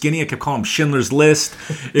so skinny, I kept calling him Schindler's List.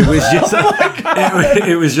 It was just,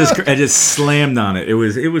 it was just. I just slammed on it. It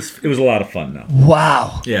was a lot of fun though.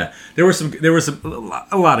 Wow. Yeah, there were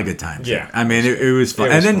a lot of good times. Yeah. I mean, it was fun.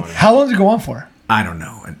 It was and then funny. How long did it go on for? I don't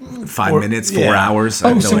know, 5 minutes, 4 hours. I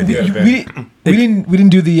Oh, have no so idea. we didn't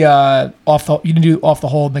do the you didn't do off the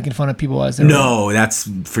hole making fun of people as they were. No, that's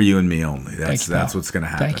for you and me only. Thank you, That's pal. what's going to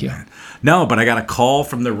happen. Thank you. Man. No, but I got a call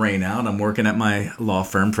from the rain out. I'm working at my law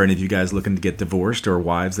firm for any of you guys looking to get divorced or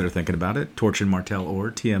wives that are thinking about it. Torch and Martell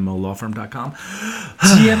or TMOLawfirm.com.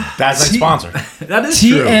 That's like sponsor. That is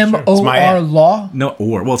true. TMOR Law. No,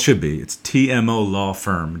 well, it should be. It's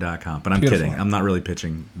TMOLawfirm.com. But I'm Beautiful. kidding. I'm not really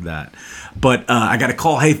pitching that. But I got a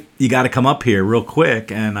call. Hey, you got to come up here real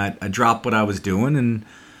quick. And I dropped what I was doing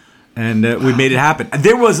and we made it happen.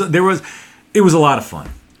 It was a lot of fun.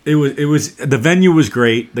 It was the venue was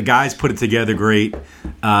great. The guys put it together great.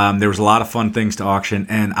 There was a lot of fun things to auction,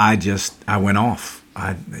 and I went off.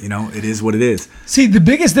 It is what it is. See, the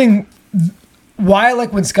biggest thing why I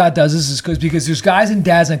like when Scott does this is because there's guys in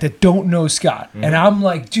Dad's Night that don't know Scott, and I'm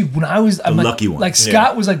like, dude, when I'm like, lucky one. like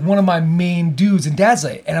Scott was like one of my main dudes in Dad's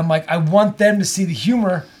Night, and I'm like, I want them to see the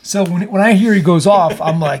humor. So when I hear he goes off,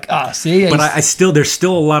 I'm like, see. But there's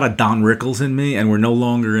still a lot of Don Rickles in me, and we're no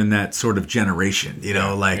longer in that sort of generation.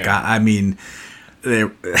 I mean.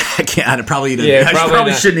 I can't. I probably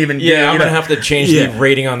shouldn't even. Yeah, I'm gonna have to change the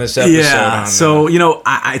rating on this episode. Yeah. So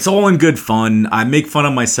it's all in good fun. I make fun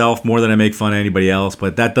of myself more than I make fun of anybody else,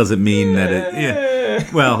 but that doesn't mean that it.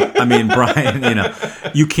 Yeah. Well, I mean, Brian,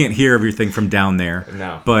 you can't hear everything from down there.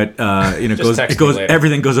 No. But it goes. Later.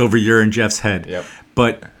 Everything goes over your and Jeff's head. Yep.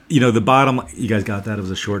 But the bottom. You guys got that? It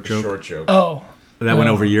was a short joke. Short joke. Oh. That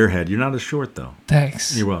went over your head. You're not as short though.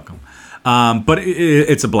 Thanks. You're welcome. But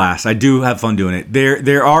it's a blast. I do have fun doing it.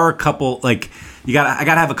 There are a couple I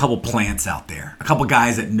gotta have a couple plants out there, a couple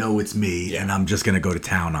guys that know it's me, and I'm just gonna go to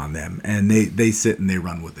town on them, and they sit and they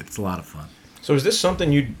run with it. It's a lot of fun. So is this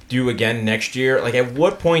something you do again next year? Like, at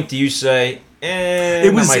what point do you say,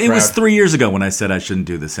 It was 3 years ago when I said I shouldn't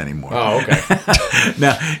do this anymore. Oh, okay.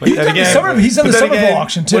 Now he's done the Somerville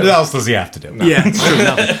auction too. What else does he have to do? No. Yeah, it's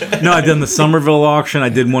true. No, I've done the Somerville auction. I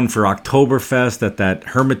did one for Oktoberfest at that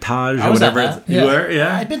Hermitage or was at whatever. that. You were?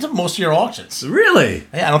 Yeah. I've been to most of your auctions. Really?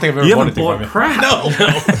 Yeah, I don't think I've ever You bought haven't anything bought from you. crap. No.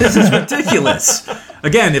 This is ridiculous.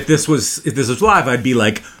 Again, if this was live, I'd be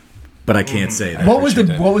like, but I can't say that. What was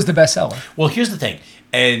the best seller? Well, here's the thing.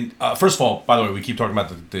 And first of all, by the way, we keep talking about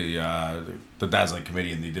the Dad's Night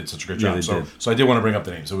committee, and they did such a great job. So I did want to bring up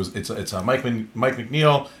the names. It's Mike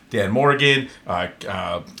McNeil, Dan Morgan,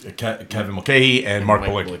 Kevin Mulcahy, and Mark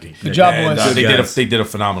Balicki. Good job, boys. They did a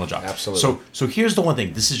phenomenal job. Absolutely. So here's the one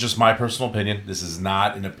thing. This is just my personal opinion. This is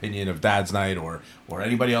not an opinion of Dad's Night or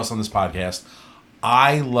anybody else on this podcast.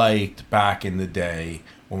 I liked back in the day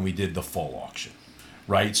when we did the full auction.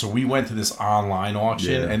 Right, so we went to this online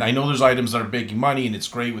auction, and I know there's items that are making money, and it's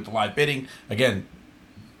great with the live bidding. Again,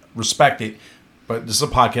 respect it, but this is a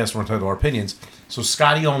podcast where we're talking our opinions. So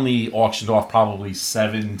Scotty only auctioned off probably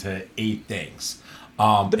 7 to 8 things.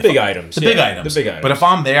 The big items. The big items. But if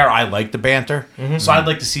I'm there, I like the banter, so I'd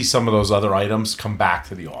like to see some of those other items come back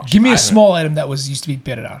to the auction. Give me a small item that used to be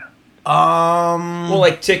bidded on. Well,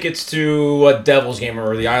 like tickets to a Devils game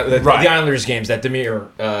or the Islanders games that Demir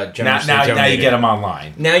now you get them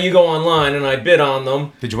online. Now you go online and I bid on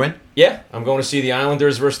them. Did you win? Yeah, I'm going to see the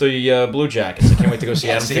Islanders versus the Blue Jackets. I can't wait to go see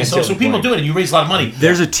Adam Fantilli. So people do it, and you raise a lot of money.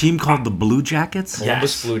 There's a team called the Blue Jackets?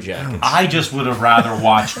 Columbus Blue Jackets. I just would have rather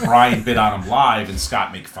watched Brian bid on him live and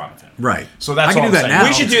Scott make fun of him. Right. So that's I can all do I'm that saying. now.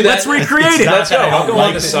 We should do that. Let's recreate it. Let's go. I'll go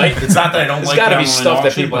on the site. It's not that I don't like it. There's got to be stuff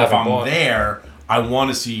that people haven't bought. If I'm there, I want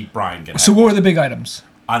to see Brian get So what were the big items?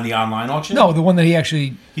 on the online auction? No, the one that he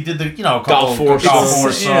actually... He did a couple Golf Force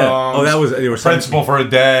songs. Oh, that was... They were Principal for a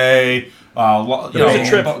Day. a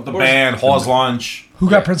trip. The band, Hawes Lunch. Who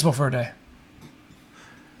got Principal for a Day?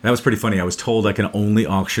 That was pretty funny. I was told I can only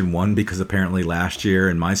auction one because apparently last year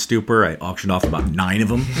in my stupor, I auctioned off about 9 of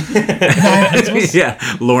them. Yeah.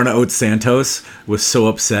 Lorna Oates Santos was so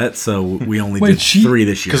upset, so we only did 3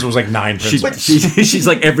 this year. Because it was like 9 principals. She's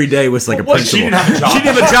like every day was like a principal. She didn't have a job. She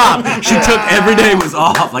didn't have a job. She took every day was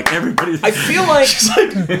off. Like everybody. I feel like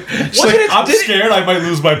I'm scared I might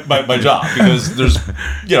lose my job because there's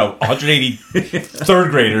 180 third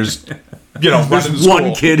graders. There's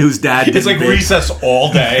one kid whose dad. It's like recess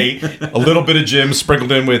all day. A little bit of gym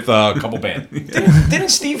sprinkled in with a couple band. Didn't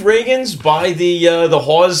Steve Reagans buy the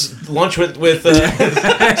Hawes lunch with Steve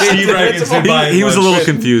Reagans did buy he was a little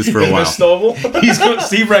confused for a while. Stovall?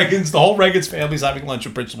 Steve Reagans, the whole Reagans family's having lunch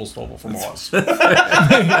with Principal Stovall from Hawes.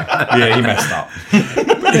 Yeah, he messed up.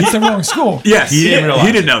 It's the wrong school. Yes, he didn't realize.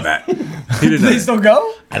 He didn't know that. He didn't Do they still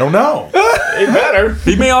go? I don't know. It better.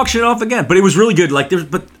 He may auction it off again, but it was really good.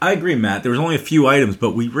 But I agree, Matt. There was only a few items,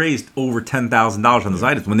 but we raised over $10,000 on those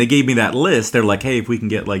items. When they gave me that list, they're like, "Hey, if we can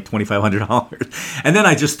get like $2,500," and then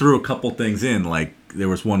I just threw a couple things in. Like there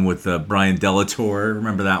was one with Brian Delator.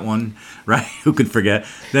 Remember that one, right? Who could forget?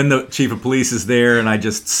 Then the chief of police is there, and I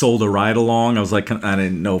just sold a ride along. I was like, I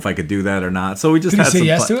didn't know if I could do that or not. So we just Did had he say some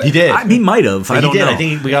yes to it? He did. He might have. I don't know. I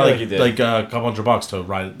think we got I feel like he like a couple $100 to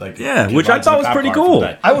ride. Which I thought was pretty cool.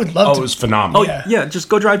 I would love to. It was phenomenal. Oh yeah, just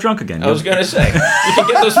go drive drunk again. I was gonna say you can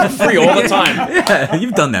get those for free all the time. Yeah,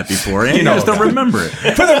 you've done that before, and you just don't remember it.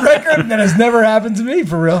 For the record, that has never happened to me,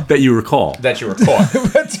 for real. That you recall. That you were caught.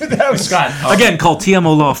 Scott, Again, call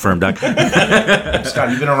TMO Law Firm.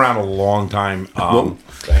 Scott, you've been around a long time.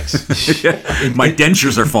 Thanks. My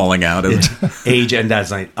dentures are falling out. Age and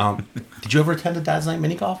Dad's Night. Did you ever attend a Dad's Night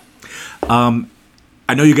mini golf?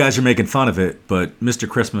 I know you guys are making fun of it, but Mr.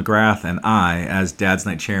 Chris McGrath and I, as Dad's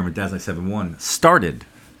Night chairman, Dad's Night 7-1, started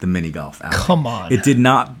the mini golf outing. Come on. It did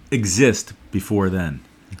not exist before then.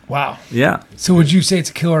 Wow. Yeah. So would you say it's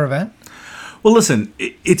a killer event? Well, listen,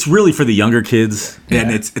 it's really for the younger kids,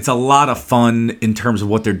 and it's a lot of fun in terms of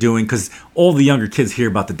what they're doing because all the younger kids hear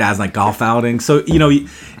about the Dad's Night golf outing. So we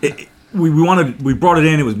brought it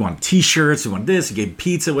in. It was one T-shirts, we wanted this, we gave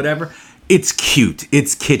pizza, whatever. It's cute,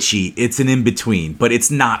 it's kitschy, it's an in between, but it's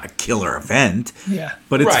not a killer event. Yeah,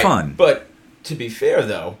 but it's fun. But to be fair,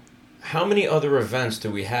 though, how many other events do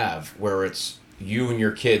we have where it's you and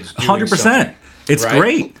your kids doing 100%. something? It's right?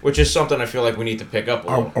 Great. Which is something I feel like we need to pick up.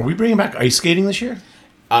 Are we bringing back ice skating this year?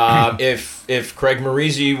 If Craig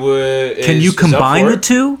Marizzi would, can you combine the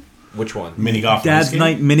two? Which one? Mini golf. Dad's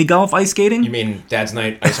Night mini golf ice skating. You mean Dad's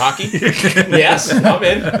Night ice hockey? Yes, I'm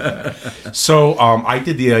in. So I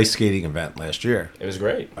did the ice skating event last year. It was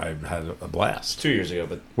great. I had a blast. 2 years ago,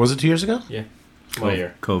 but Was it 2 years ago? yeah, it's my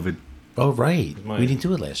year. COVID. Oh right, Mine. we didn't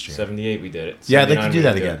do it last year. 78, we did it. Yeah, I'd like to 79 do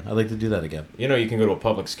that we did again. it. I'd like to do that again. You know, you can go to a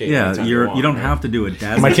public skate. Yeah, anytime you want, don't right? have to do a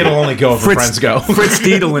Dad's My Night. kid will only go if her friends go. Fritz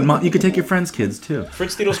Dietl and you could take your friends' kids too.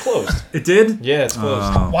 Fritz Dietl's closed. It did. Yeah, it's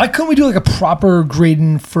closed. Why couldn't we do like a proper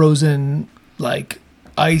Graydon frozen like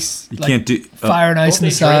ice? You like, can't do fire and ice Don't they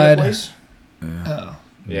inside. drain the place? Oh.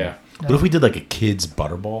 Yeah. What if we did like a kids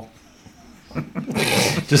butterball?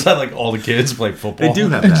 Just had like all the kids play football. They do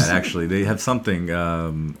have that actually. They have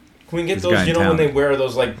something. Can we get There's a guy those? You in know when town. they wear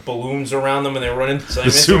those like balloons around them and they run into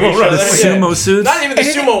sumo runners. The sumo suits? Not even the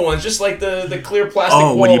sumo ones, just like the clear plastic.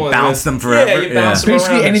 Oh, when ball you ones bounce with- them forever? Yeah, you bounce them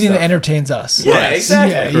Basically around and anything that stuff. entertains us. Yeah,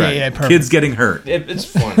 exactly. Yeah, perfect. Kids getting hurt. It's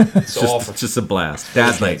fun. It's all for It's just a blast.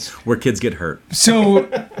 Dad's night, where kids get hurt. So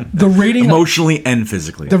the rating Emotionally and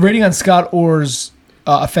physically. the rating on Scott Orr's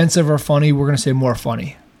offensive or funny, we're gonna say more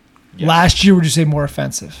funny. Yeah. Last year, would you say more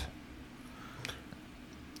offensive?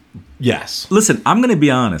 Yes. Listen, I'm going to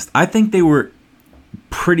be honest. I think they were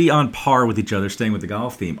pretty on par with each other, staying with the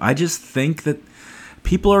golf theme. I just think that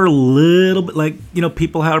people are a little bit like,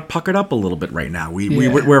 people are puckered up a little bit right now.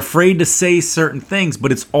 We're afraid to say certain things,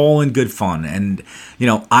 but it's all in good fun. And,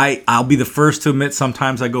 I'll be the first to admit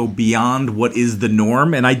sometimes I go beyond what is the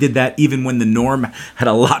norm. And I did that even when the norm had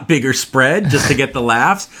a lot bigger spread just to get the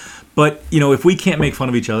laughs. But, if we can't make fun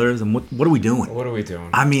of each other, then what are we doing? What are we doing?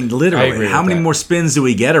 I mean, I literally, agree how with many that. more spins do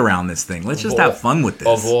we get around this thing? Let's just have fun with this.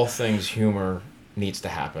 Of all things, humor needs to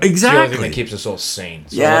happen. Exactly. It's the only thing that keeps us all sane.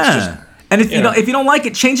 So Yeah. let's just, and if you know. if you don't like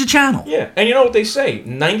it, change the channel. yeah. And you know what they say?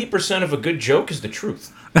 90% of a good joke is the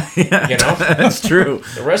truth. Yeah, You know? that's true.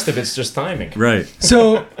 The rest of it's just timing. Right.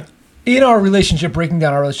 So, in our relationship, breaking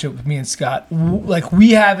down our relationship with me and Scott,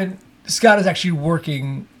 we haven't. Scott is actually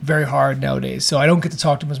working very hard nowadays, so I don't get to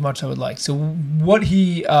talk to him as much as I would like. So, what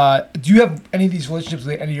he do you have any of these relationships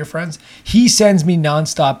with any of your friends? He sends me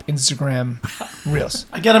nonstop Instagram reels.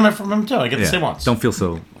 I get them from him too. I get the Yeah. same ones. Don't feel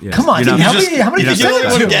so. Yeah. Come on, You're dude, not- how many you're do you not-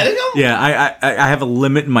 send it to? getting them? Yeah, I have a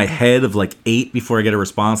limit in my head of like 8 before I get a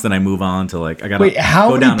response. Then I move on to like I gotta Wait, how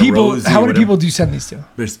go many down to people? Rosie or How many whatever. people do you send these to?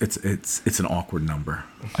 It's an awkward number.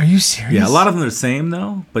 Are you serious? Yeah, a lot of them are the same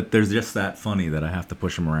though, but there's just that funny that I have to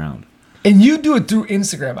push them around. And you do it through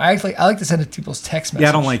Instagram. I like to send it to people's text messages. Yeah,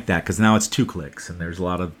 I don't like that because now it's 2 clicks and there's a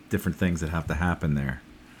lot of different things that have to happen there.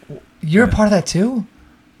 You're a part of that too.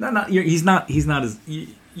 No, he's not as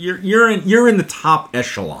you're in the top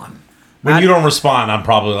echelon. When you don't respond, I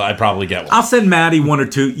probably get one. I'll send Maddie 1 or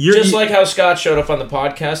 2. Just like how Scott showed up on the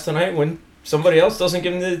podcast tonight when somebody else doesn't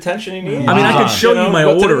give him the attention he needs. I mean, I could show you my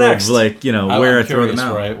go to the order next. of like where I I'm throw them curious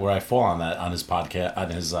out. where I fall on that on his podcast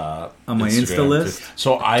on his On my Instagram, Insta list? too.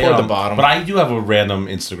 So I Toward the bottom. but I do have a random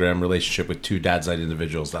Instagram relationship with 2 Dad's Night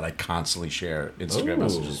individuals that I constantly share Instagram Ooh.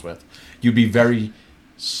 messages with. You'd be very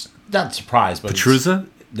not surprised, but Petruza?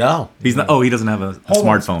 no, He's not. Oh, he doesn't have a Hold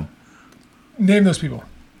on. smartphone. Name those people.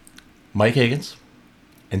 Mike Higgins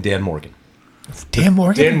and Dan Morgan. Dan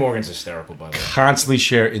Morgan. Dan Morgan's hysterical, by the way. Constantly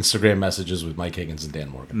share Instagram messages with Mike Higgins and Dan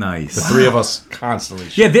Morgan. Nice. The 3 of us constantly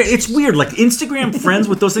share. Yeah, it's weird. Like Instagram friends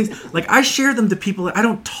with those things. Like I share them to people that I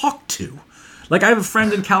don't talk to. Like I have a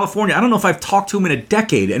friend in California. I don't know if I've talked to him in a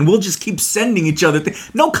decade, and we'll just keep sending each other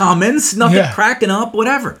no comments, nothing Yeah. cracking up,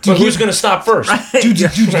 whatever. But who's going to stop first? Dude, you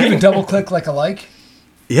give a double click like a like?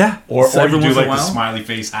 Yeah. Or every you once do in a like the while. smiley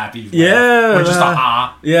face happy. Yeah, Or just a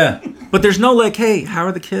ah. Yeah. But there's no like, hey, how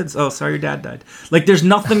are the kids? Oh, sorry your dad died. Like there's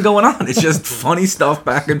nothing going on. It's just funny stuff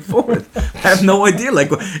back and forth. I have no idea. Like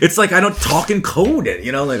it's like I don't talk in code. Dude,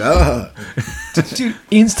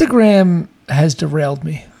 Instagram has derailed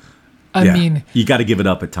me. I mean, you got to give it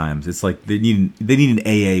up at times. It's like they need an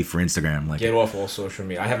AA for Instagram. Like, Get off all social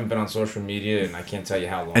media. I haven't been on social media, and I can't tell you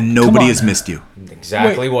how long. and nobody on. has missed you.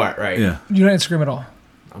 Exactly Wait. what, right? Yeah. you're not Instagram at all.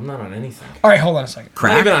 I'm not on anything. All right, hold on a second. Not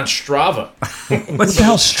Crack. even on Strava. What the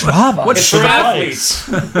hell, Strava? What's It's for athletes.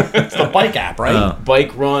 It's the bike app, right?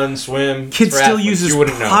 Bike, run, swim. Kid It's for still athletes. uses You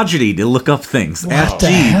wouldn't know. Prodigy to look up things. Ask the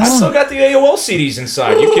Jeeves. hell? I still got the AOL CDs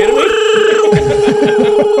inside. You kidding me?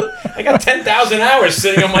 I got 10,000 hours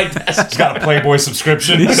sitting on my desk. Got a Playboy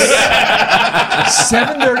subscription.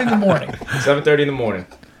 7:30 in the morning. 7:30 in the morning.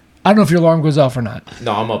 I don't know if your alarm goes off or not.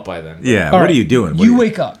 No, I'm up by then. Yeah. All What right, are you doing? You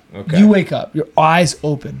wake up. Okay. You wake up. Your eyes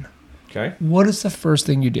open. Okay. What is the first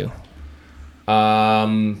thing you do?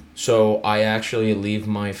 So I actually leave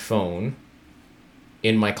my phone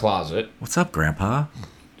in my closet What's up, Grandpa?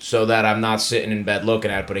 so that I'm not sitting in bed looking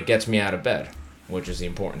at it, but it gets me out of bed, which is the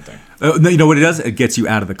important thing. No, you know what it does? It gets you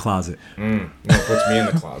out of the closet, No, it puts me in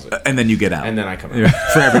the closet. and then you get out. And then I come out. Yeah,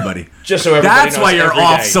 for everybody. Just so everybody That's knows why you're every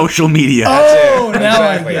off day. social media. Oh, now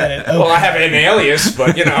Exactly. I get it. Well, I have an alias,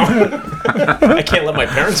 but I can't let my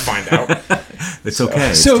parents find out. It's okay.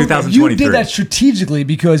 It's So 2023. you did that strategically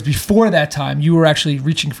because before that time you were actually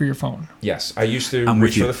reaching for your phone. Yes, I used to I'm with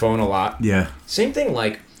reach you. for the phone a lot. Yeah. Same thing,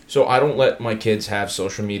 so I don't let my kids have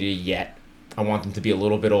social media yet. I want them to be a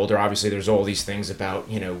little bit older. Obviously, there's all these things about,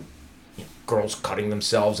 girls cutting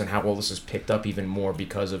themselves and how all this is picked up even more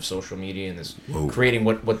because of social media and this creating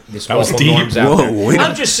what this awful norms out there.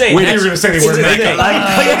 I'm just saying. Wait, you were going to say they weren't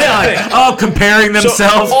comparing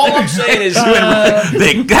themselves. So, all I'm saying is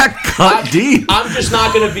they got cut deep. I'm just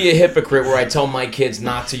not going to be a hypocrite where I tell my kids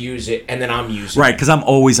not to use it and then I'm using it. Right, because I'm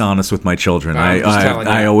always honest with my children. I you.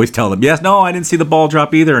 always tell them, yes, no, I didn't see the ball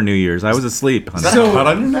drop either on New Year's. I was asleep. So, cut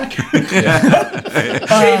on your neck? Shaving.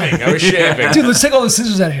 I was shaving. Dude, let's take all the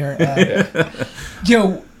scissors out of here.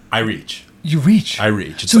 Yo, I reach. You reach. I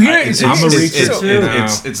reach. So here is I'm a reacher too.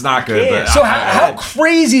 It's not good. Yeah. But so how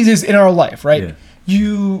crazy is this in our life, right?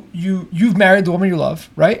 Yeah. You've married the woman you love,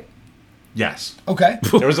 right? Yes. Okay.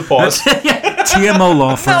 There was a pause. TMO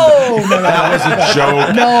law firm. No. That was a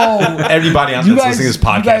joke. No. Everybody out there listening to this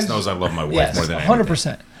podcast knows I love my wife more than anything.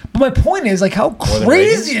 100%. But my point is, like, how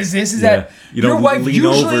crazy is this? Is that your wife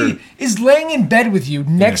usually is laying in bed with you,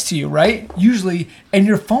 next to you, right? Usually, and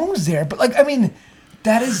your phone's there. But, like, I mean,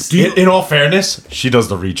 that is... In all fairness, she does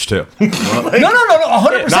the reach, too. No,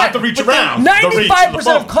 100%. Not the reach around.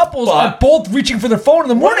 95% of couples are both reaching for their phone in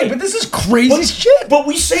the morning, but this is crazy shit. But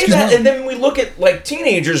we say that, and then we look at, like,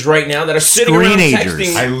 teenagers right now that are sitting around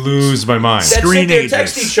texting. I lose my mind. That sit there,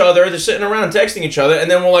 text each other. They're sitting around texting each other, and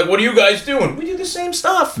then we're like, what are you guys doing? We do the same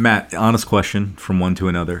stuff. Matt, honest question from one to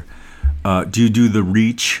another. Do you do the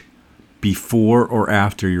reach before or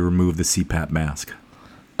after you remove the CPAP mask?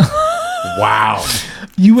 Wow.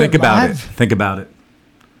 Think about it.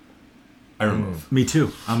 I remove. Me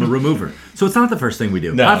too. I'm a remover. So it's not the first thing we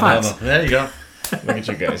do. No, High fives. No. There you go. Look at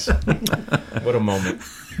you guys. What a moment.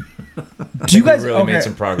 Do you guys really made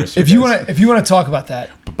some progress? If you want to talk about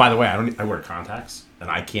that. But by the way, I wear contacts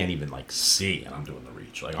and I can't even like see, and I'm doing the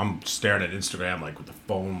reach. Like I'm staring at Instagram like with the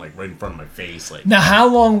phone like right in front of my face. Like now, how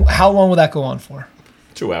long will that go on for?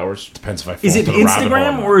 2 hours. Depends if I fall Is it into the rabbit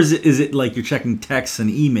Instagram hole or is it like you're checking texts and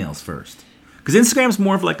emails first? Because Instagram's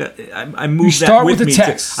more of like I move that with me.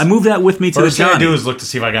 I move that with me to the First thing I Johnny. do is look to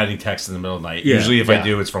see if I got any texts in the middle of the night. Yeah. Usually, if I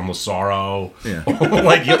do, it's from Lazaro. Yeah.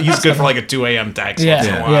 Like he's good for like a 2 a.m. text. Once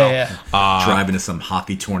in a while. Driving to some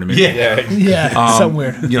hockey tournament. Yeah,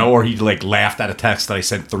 somewhere. You know, or he like laughed at a text that I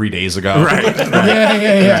sent 3 days ago. Right.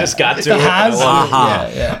 Yeah. Just got to The has.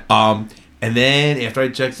 Yeah. And then after I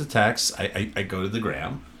check the text, I go to the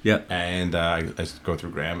gram. Yeah. And I go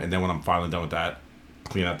through gram, and then when I'm finally done with that,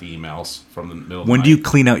 clean out the emails from the middle of the When night. do you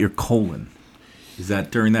clean out your colon? Is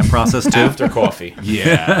that during that process too? After coffee.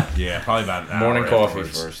 Yeah, probably about an Morning hour coffee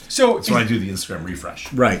afterwards. first. So That's when I do the Instagram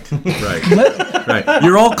refresh. Right. Right.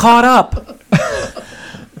 You're all caught up.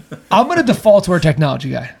 I'm going to default to our technology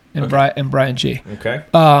guy and Brian G. Okay.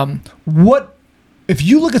 What if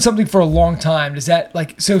you look at something for a long time? Does that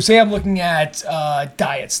like so? Say I'm looking at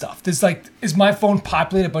diet stuff. Is my phone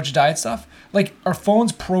populate a bunch of diet stuff? Like, are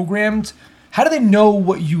phones programmed? How do they know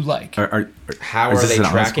what you like? How are they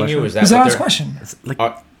tracking you? Is that Is that a question?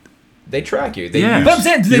 They track you. Yeah. But I'm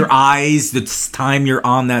saying, your eyes, the time you're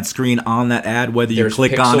on that screen, on that ad, whether you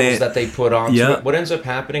click on it. that they put on. It. What ends up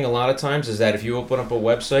happening a lot of times is that if you open up a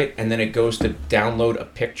website and then it goes to download a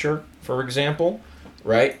picture, for example,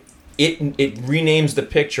 right? It renames the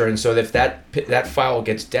picture, and so if that file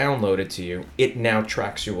gets downloaded to you, it now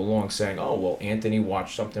tracks you along, saying, "Oh, well, Anthony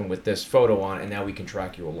watched something with this photo on, and now we can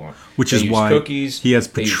track you along." Which is why cookies, he has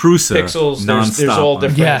Petrusa pixels. nonstop. There's all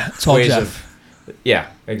different it's all ways Jeff. of. Yeah,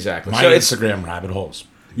 exactly. My So Instagram rabbit holes.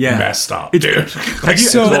 Yeah. Messed up, dude.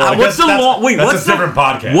 What's the different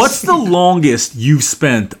podcast. What's the longest you've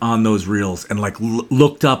spent on those reels and like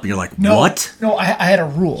looked up and you're like, what? No, I had a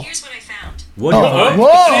rule. Here's what I found. What?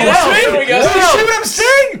 Whoa! There we go. See what I'm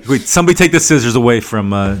saying? Wait, somebody take the scissors away from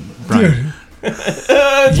Brian.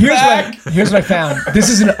 Here's what I found. This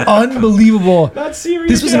is an unbelievable. Not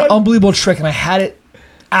serious. This was an unbelievable trick, and I had it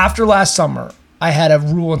after last summer. I had a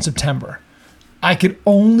rule in September. I could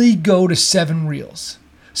only go to 7 reels.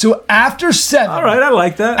 So after 7, All right, I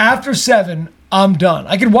like that. After 7, I'm done.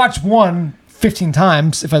 I could watch one 15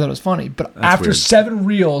 times if I thought it was funny, but after weird. 7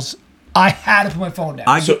 reels, I had to put my phone down. Go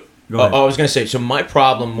ahead. I was gonna say. So my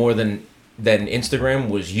problem more than Instagram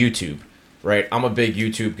was YouTube. Right, I'm a big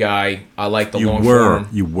YouTube guy. I like the long form.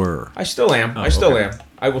 You were. I still am. I still am.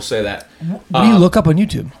 I will say that. What do you look up on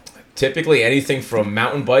YouTube? Typically anything from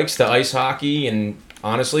mountain bikes to ice hockey, and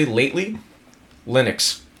honestly, lately,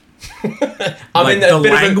 Linux. I'm Like in that the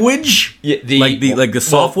bit language? Of Like the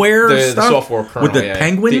software the stuff? software kernel, With the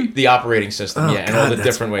Penguin? the operating system, Oh, and all God, the that's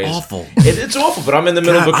different ways. awful. It's awful, but I'm in the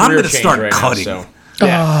middle of a God, I'm career gonna change start right cutting. now. So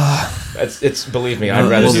yeah, it's believe me, I'd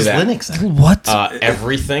rather do that. Linux. Then? What?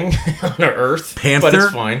 Everything on Earth, Panther? but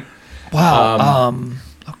it's fine. Wow.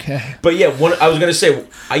 Okay. But yeah, I was gonna say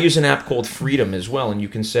I use an app called Freedom as well, and you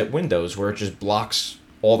can set windows where it just blocks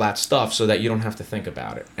all that stuff so that you don't have to think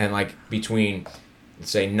about it. And like between,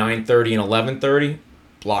 let's say 9:30 and 11:30,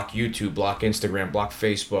 block YouTube, block Instagram, block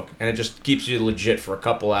Facebook, and it just keeps you legit for a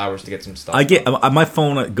couple hours to get some stuff. My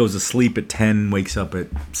phone goes to sleep at 10, wakes up at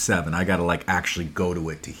 7. I gotta like actually go to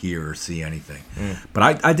it to hear or see anything.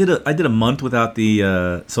 But I did a month without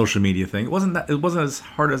the social media thing. It wasn't as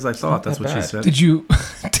hard as I thought. That's what she said. Did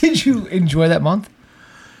you enjoy that month?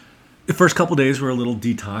 The first couple days were a little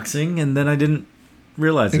detoxing, and then I didn't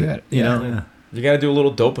realize it. You know, you got to do a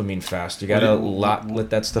little dopamine fast. You got to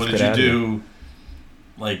let that stuff get out. What did you do?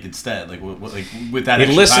 Like instead, like with that. He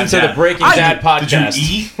listened to the Breaking Bad podcast. Did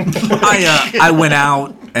you eat? I went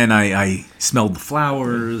out and I smelled the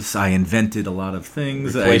flowers. I invented a lot of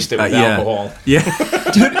things. Replaced it with alcohol. Yeah,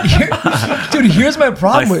 dude. Here's my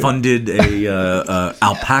problem. I funded a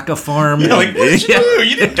alpaca farm. You're like, what did you do?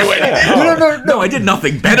 You didn't do it. No, I did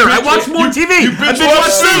nothing better. I watched more TV. I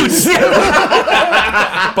watched Suits.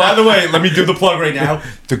 By the way, let me do the plug right now.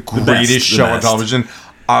 The greatest show on television.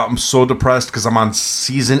 I'm so depressed because I'm on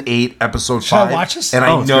season 8, episode 5. Should I watch this? And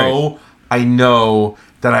I know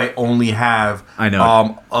that I only have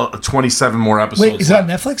 27 more episodes. Wait, is it on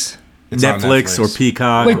Netflix? It's on Netflix or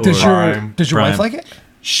Peacock. Wait, does your Prime. wife like it?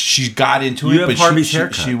 She got into it,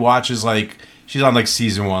 but she watches like she's on like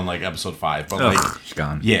season 1, like episode 5. But like she's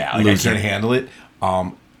gone. Yeah, like I can't handle it.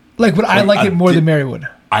 Like, would I like it more than Mary would?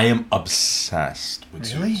 I am obsessed with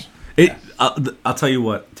Suits. I'll tell you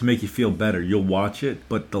what, to make you feel better, you'll watch it,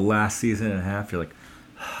 but the last season and a half, you're like,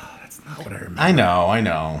 that's not what I remember. I know.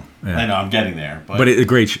 Yeah. I know, I'm getting there. But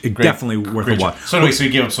great, definitely worth a watch. So anyway, so you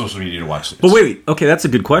give up social media to watch this. But wait, okay, that's a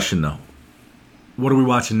good question, though. What are we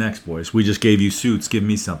watching next, boys? We just gave you Suits. Give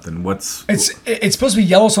me something. It's supposed to be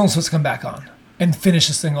Yellowstone supposed to come back on and finish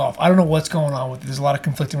this thing off. I don't know what's going on with it. There's a lot of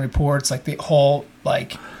conflicting reports, like the whole,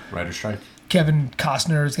 like... Writer's strike? Kevin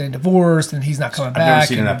Costner is getting divorced, and he's not coming back. I've never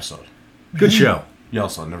seen an episode. Good show.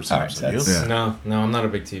 Yellowstone, never seen an episode. No, I'm not a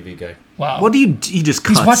big TV guy. Wow. What do you just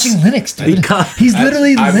cuts. He's watching Linux, dude. He's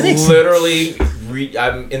literally Linux.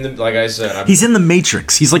 I'm in the, like I said, he's in the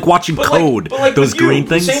Matrix. He's like watching code. Those green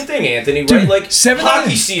things. Same thing, Anthony, dude, right? Like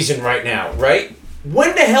hockey season right now, right?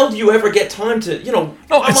 When the hell do you ever get time to, I'm on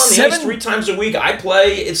the ice 3 times a week. I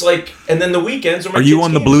play. It's like, and then the weekends are my Are you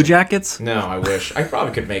on the Blue Jackets? No, I wish. I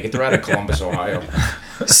probably could make it. They're out of Columbus, Ohio.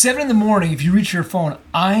 7 in the morning, if you reach your phone,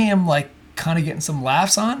 I am like kind of getting some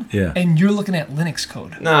laughs on. Yeah. And you're looking at Linux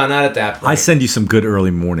code. No, not at that point. I send you some good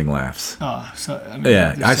early morning laughs. I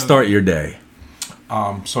start your day.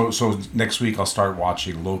 So next week I'll start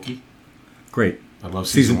watching Loki. Great. I love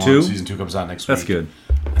season 1. 2. Season 2 comes out next week. That's good.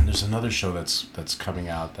 And there's another show that's coming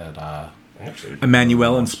out that actually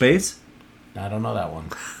Emmanuel in Space. I don't know that one.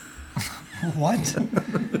 What?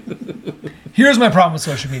 Here's my problem with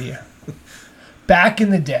social media. Back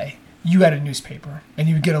in the day, you had a newspaper and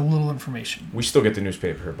you would get a little information. We still get the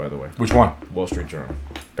newspaper here, by the way. Which one? Wall Street Journal.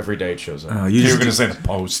 Every day it shows up. You were going to say the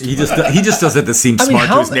Post. He just does it to seem smart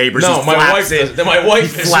to his neighbors. No, my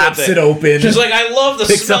wife flaps it open. She's like, I love the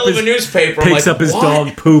smell of a newspaper. Picks up his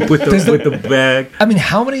dog poop with the bag. I mean,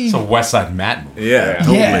 how many? It's a West Side Matt movie. Yeah,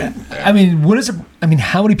 totally. Yeah. I mean,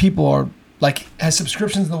 how many people are like has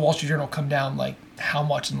subscriptions to the Wall Street Journal come down like how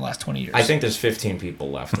much in the last 20 years? I think there's 15 people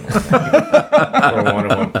left. Or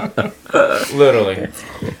one of them. Literally.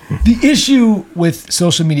 The issue with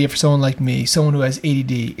social media for someone like me, someone who has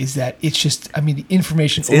ADD, is that it's just, the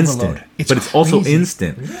information overload. It's also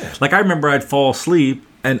instant. Yeah. Like I remember I'd fall asleep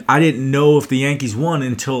and I didn't know if the Yankees won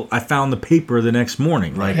until I found the paper the next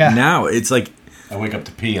morning. Like now it's like... I wake up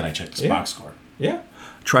to pee and I check the box score. Yeah.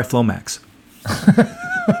 Try Flomax.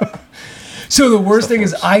 So the worst thing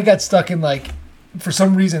is I got stuck in like... For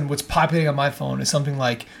some reason, what's populating on my phone is something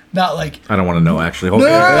like, not like... I don't want to know, actually. Hold on.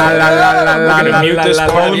 We're going to mute this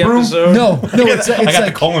part of the episode. No, it's I got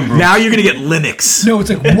the colon brew. Now you're going to get Linux. No, it's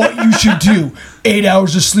like what you should do. 8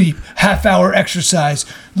 hours of sleep, half-hour exercise,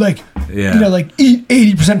 like, like eat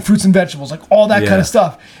 80% fruits and vegetables, like all that kind of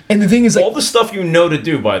stuff. And the thing is, like... all the stuff you know to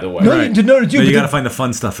do, by the way. You know to do. No, you got to find the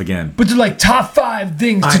fun stuff again. But they're like top 5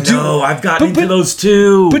 things to do. I know, I've gotten into those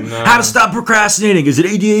too. How to stop procrastinating. Is it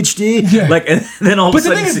ADHD? Yeah. Like, and then all of a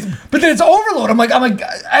sudden... But then it's overload. I'm like,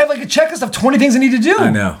 I have like a checklist of 20 things I need to do. I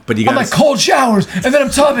know, but you got. I'm like cold showers, and then I'm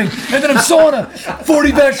tubbing, and then I'm sauna,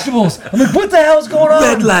 40 vegetables. I'm like, what the hell's going on?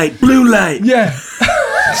 Red light, blue light. Yeah.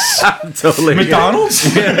 Totally.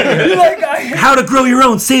 McDonald's? You're like, how to grow your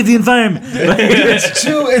own, save the environment.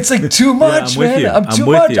 It's like too much, man. I'm too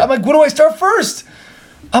much. I'm like, what do I start first?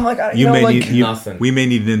 I'm like, nothing. We may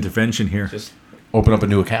need an intervention here. Just open up a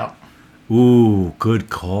new account. Ooh, good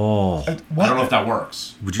call. I don't know if that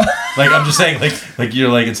works. Would you? Like, I'm just saying, like you're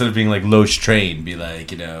like, instead of being like Loesch Train, be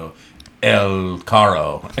like, El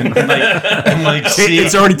Caro, and see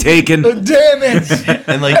It's already taken. Damn it!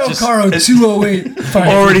 and like El just Caro 208. Fine.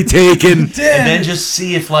 Already taken. and then just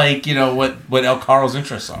see if what El Caro's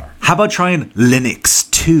interests are. How about trying Linux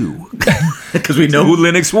 2? Because we know who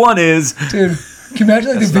Linux 1 is. Dude, can you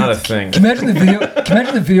imagine That's not a thing. Can you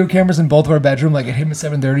imagine the video cameras in both of our bedroom, like at him at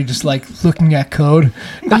 7:30, just like looking at code.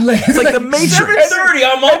 And, It's like the Matrix. 7:30.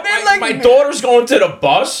 I'm up. My daughter's going to the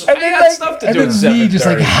bus. I got stuff to do at 7:30. Me just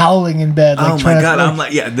like howling in bed. Like, Oh my God! I'm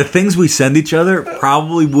like, the things we send each other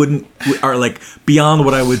probably are like beyond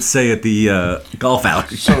what I would say at the golf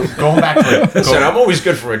outing. So going back to Listen, I'm always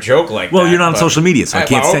good for a joke like that. Well, you're not on but- social media, so I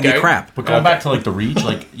can't send you okay. crap. But going back to like the reach,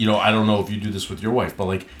 like I don't know if you do this with your wife, but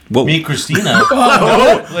like Whoa. me and Christina,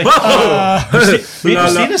 me and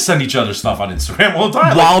Christina send each other stuff on Instagram all the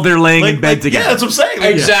time While they're laying in bed Yeah, together. that's what I'm saying.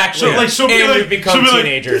 Like, Exactly. So, like, she'll be And like, we've become she'll be like,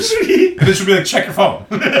 teenagers. and then she'll be like, check your phone.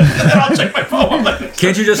 And then I'll check my phone. I'm like,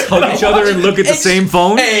 Can't you just hug each other and look at the same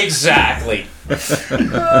phone? Exactly.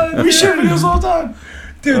 we share videos all the time.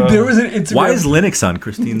 dude, there was an Instagram. Why is Linux on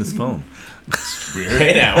Christina's phone? Weird.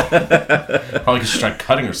 Hey now. Probably because she tried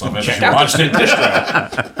cutting herself after she out watched it in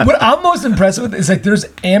distro. What I'm most impressed with is like there's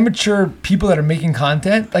amateur people that are making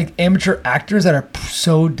content, like amateur actors that are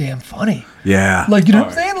so damn funny. Yeah. Like, you know what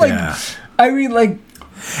I'm saying? Like, Yeah. I mean, like,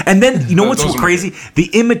 And then you know what's Those so are crazy? The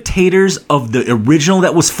imitators of the original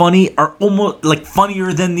that was funny are almost like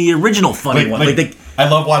funnier than the original funny one. Like I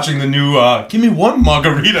love watching the new give me one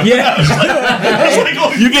margarita. Yeah. I was like,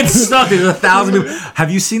 oh, you get stuck. There's 1,000 people. Have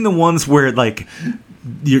you seen the ones where like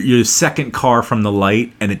your second car from the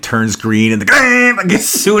light and it turns green and like as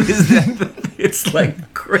soon as it's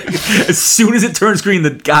like great. As soon as it turns green, the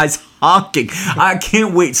guy's honking. I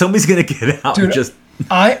can't wait. Somebody's gonna get out Dude, and just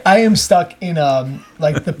I am stuck in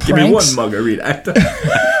like the pranks. give me one margarita.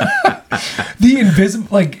 The invisible,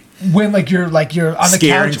 like when you're on the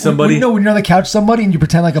Scaring couch. somebody? When you're on the couch, with somebody, and you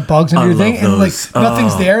pretend like a bug's under I your thing, love and like those.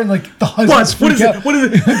 nothing's there, and like the husband's What is freak out. it? What is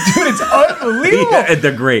it? Dude, it's unbelievable. Yeah,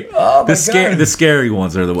 they're great. Oh, my God. The scary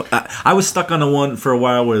ones are the one. I was stuck on the one for a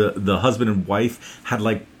while where the husband and wife had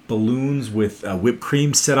like balloons with whipped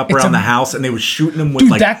cream set up around the house, and they were shooting them with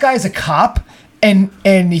Dude, like. that guy's a cop, and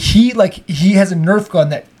he has a Nerf gun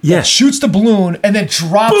that Yeah. shoots the balloon and then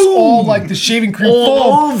drops Boom! all like the shaving cream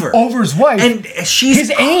All foam over. his wife. And she's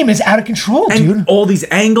his aim is out of control, and dude. all these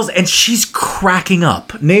angles, and she's cracking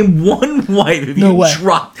up. Name one wife if No you way.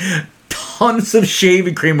 drop tons of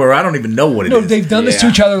shaving cream, or I don't even know what it No, is. they've done this to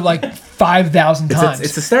Yeah. each other like 5,000 times.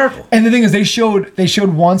 It's hysterical. And the thing is, they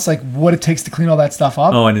showed once like what it takes to clean all that stuff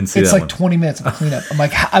up. Oh, I didn't see It's that like one. 20 minutes of cleanup. I'm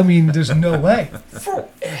like, I mean, there's no way.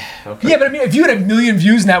 Yeah, but I mean, if you had 1 million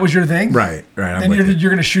views and that was your thing, Right. I'm then with you're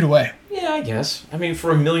gonna shoot away. Yeah, I guess. I mean,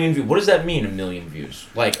 for 1 million views, what does that mean? 1 million views?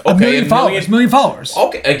 Like, okay, A million followers. Million followers.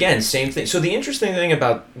 Okay, again, same thing. So the interesting thing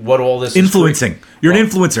about what all this Influencing. is You're an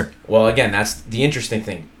influencer. Well, again, that's the interesting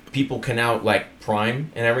thing. People can out like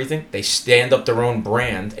Prime and everything. They stand up their own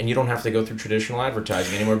brand, and you don't have to go through traditional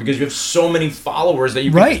advertising anymore because you have so many followers that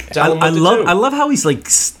you can Right. tell them what I to love do. I love how he's like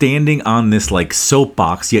standing on this like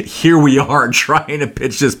soapbox, yet here we are trying to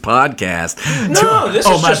pitch this podcast. No, this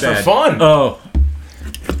is my just bad. for fun. Oh,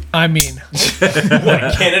 I mean,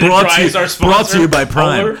 Canada brought Dry to, is our sponsor. brought to you by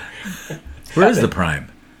Prime. Polar. Where is the Prime?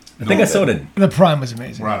 I think I saw it. the Prime was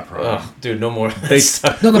amazing. We're out of problem. Ugh, dude, no more. No,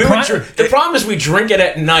 the Prime- the problem is we drink it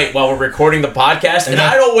at night while we're recording the podcast, and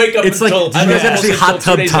I don't wake up It's like, until. do you guys ever see Hot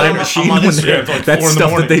Tub Time Machine? I'm on When Instagram they're- till like that 4 in the stuff that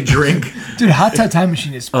morning. they drink. Dude, Hot Tub Time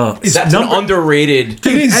Machine is That's number- an underrated.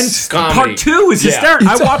 It is. And comedy. part 2 is Yeah. hysterical.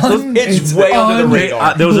 I watched those. It's way under the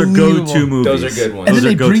radar. Those are Unbelievable. go-to movies. Those are good ones. And then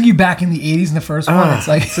Those they are bring go-to. you back in the 80s in the first one. It's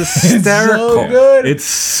like It's hysterical. It's so good. It's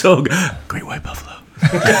so good. Great White Buffalo.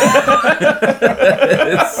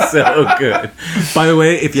 It's so good. By the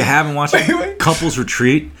way, if you haven't watched it, Couples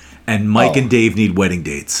Retreat and Mike and Dave Need Wedding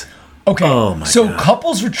Dates. Okay. Oh, my so God.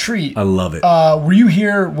 Couples Retreat. I love it. Were you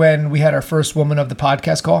here when we had our first woman of the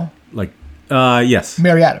podcast call? Yes.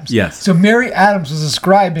 Mary Adams. Yes. So Mary Adams was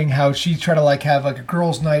describing how she tried to like have like a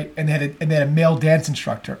girls' night and they had a male dance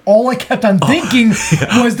instructor. All I kept on thinking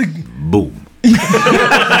was the Boom.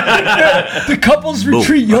 Couples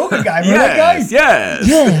Retreat yoga guy. Remember that guy? Yes.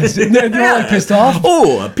 Yes. And they're all like pissed off.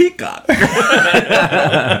 Oh, a peacock. That's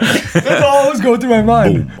all that was going through my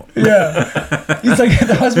mind. Yeah. He's like,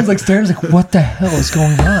 the husband's like staring. He's like, what the hell is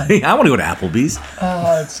going on? I want to go to Applebee's.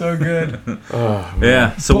 Oh, it's so good.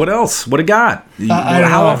 Yeah. So what else? What do you got? I don't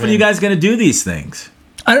How know, often are you man. guys going to do these things?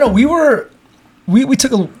 I don't know. We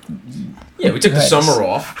took a. Yeah, we took the Nice. summer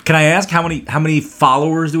off. Can I ask how many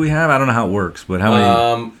followers do we have? I don't know how it works, but how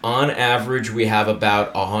many? On average, we have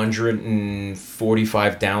about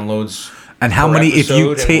 145 downloads. And how per many if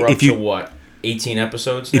you episode, and take we're up if you to what? 18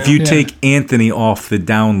 episodes now. If you take Anthony off the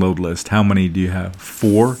download list, how many do you have?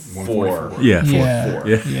 4? 4. Yeah. Four.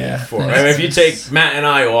 Yeah. 4. I mean, if you take Matt and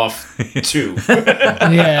I off, 2.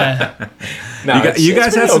 Yeah. No, you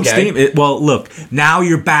guys have some okay. steam. Well, look, now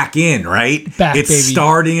you're back in, right? It's baby.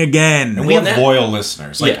 starting again. And we have that- loyal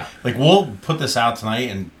listeners. Like, Yeah. like we'll put this out tonight,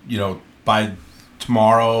 and by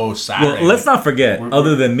tomorrow, Saturday. Well, let's not forget, We're-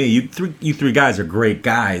 other than me, you three guys are great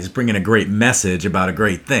guys, bringing a great message about a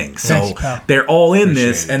great thing. So Thanks, pal. they're all in Appreciate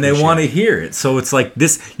this, it, and they appreciate want to it. hear it. So it's like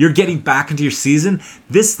this: you're getting back into your season.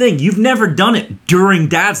 This thing, you've never done it during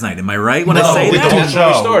Dad's Night. Am I right when I No, say we that? did the That's when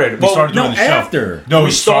we show. started. We Well, started no, doing the show. after. No, We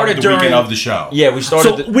we started the weekend during- of the show. Yeah, we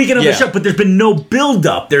started. So weekend of the show, but there's been no build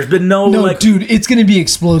up. There's been no No, like. dude, it's going to be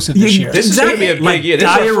explosive this year. This is going to be a big Like year. This is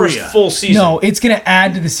our first diarrhea. full season. No, it's going to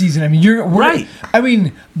add to the season. I mean, we're Right. I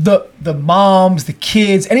mean, the moms, the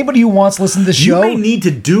kids, anybody who wants to listen to the You show. may need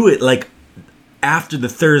to do it like after the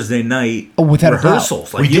Thursday night without a doubt.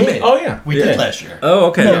 rehearsals. Like We you did. may- Oh, yeah. We Yeah. did last year. Oh,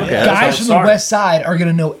 okay. No, okay. That's how it guys from the started. West Side are going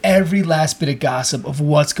to know every last bit of gossip of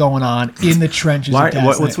what's going on in the trenches. Why, of Dad's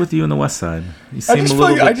what's Night. with you on the West Side? You I seem just, a feel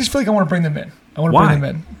little like, I bit- just feel like I want to bring them in. I want to Why? bring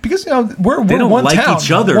them in because we're They don't one like town.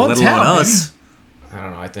 each other, One let alone town, us. I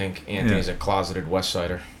don't know. I think Anthony's a closeted West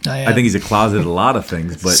Sider. baby. I think he's a closet at a lot of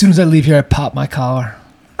things, as but soon as I leave here, I pop my collar.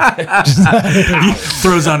 he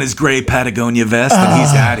throws on his gray Patagonia vest and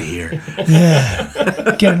he's out of here.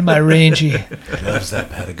 Yeah, get into my rangy, Loves that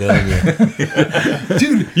Patagonia.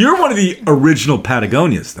 dude. You're one of the original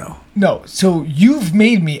Patagonias, though. No, so you've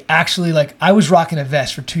made me actually like I was rocking a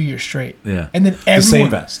vest for 2 years straight. Yeah. and then The everyone. same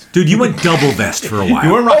vest. Dude, you went double vest for a while.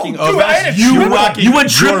 You weren't rocking Oh, dude, I had a You triple- were rocking. You went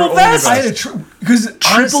triple your own vest? I had a because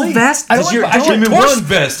honestly, vest? I don't Does want- your- I does don't Give me want one torso-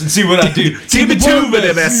 vest and see what I do. Give me two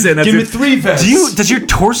vests. Give me 3 vests. Does your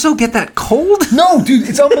torso get that cold? No, dude,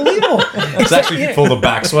 it's unbelievable. It's actually full of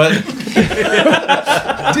back sweat.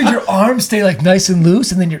 Dude, your arms stay like nice and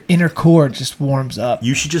loose, and then your inner core just warms up.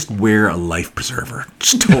 You should just wear a life preserver.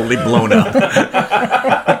 Just totally blown up.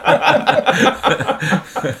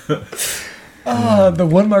 The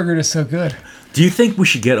one margaret is so good. Do you think we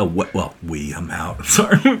should get I'm out. I'm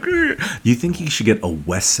sorry. Do you think you should get a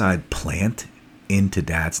West Side plant into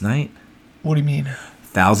Dad's Night? What do you mean?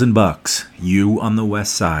 $1,000. You on the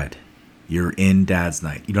West Side. You're in Dad's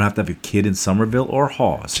Night. You don't have to have a kid in Somerville or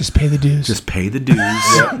Hawes. Just pay the dues. Just pay the dues,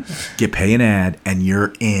 pay an ad, and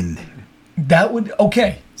you're in. That would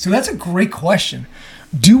okay. So that's a great question.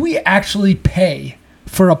 Do we actually pay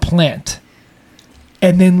for a plant,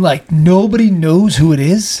 and then like nobody knows who it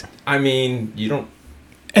is, I mean, you don't.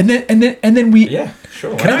 and then we Yeah,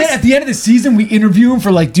 sure. and then at the end of the season we interview him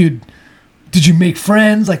for like, dude, did you make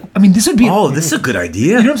friends? Like, I mean, this would be. Oh, this is a good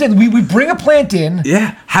idea. You know what I'm saying? We bring a plant in.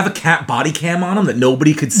 Yeah, have a body cam on him that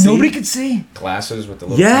nobody could see. Nobody could see. Glasses with the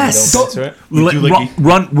little Yes. window into it. We do like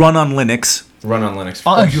Run on Linux. Run on Linux.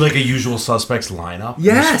 Uh, You do like a usual suspects lineup.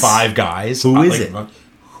 Yes. There's 5 guys. Who is Like, it?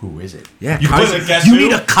 Who is it? Yeah, You play Kaiser- like Guess you Who?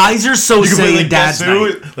 need a Kaiser You Sose can play in like Dad's Guess Who?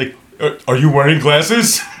 Night. Like, are you wearing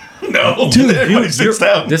glasses? No, Dude, everybody sits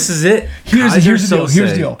down. This is it. Here's Kaiser the deal. Sose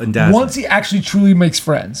Here's the deal. in Dad's Once Night. he actually truly makes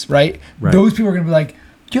friends, right? Those people are gonna be like,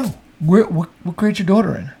 "Yo, what grade's your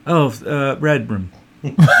daughter in?" Red Room.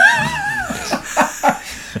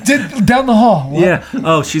 Down the hall. What? Yeah.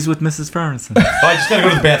 Oh, she's with Mrs. Ferguson. I just gotta go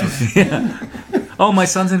to the bathroom. Oh, my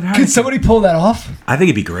son's in Can Harrison. somebody pull that off? I think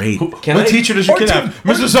it'd be great. Can What I? teacher does your Or kid dude, have?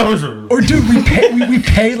 Mr. Summers. Or dude, we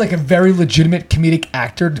pay like a very legitimate comedic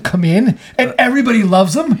actor to come in, and everybody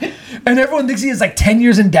loves him, and everyone thinks he has like 10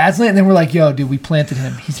 years in Dad's Night, and then we're like, "Yo, dude, we planted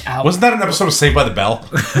him. He's out." Wasn't that an episode of Saved by the Bell?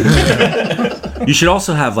 You should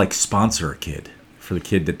also have like sponsor a kid for the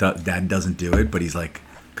kid that dad doesn't do it, but he's like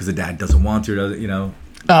because the dad doesn't want to. You know,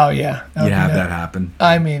 Oh yeah, you have that happen.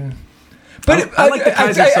 I mean, but I like the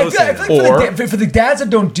Kaiser feel Sose. like for the dads that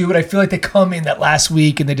don't do it, I feel like they come in that last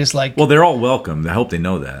week and they just like, Well, they're all welcome. I hope they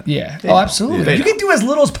know that. yeah, oh absolutely. They You can do as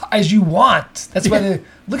little as you want. That's why they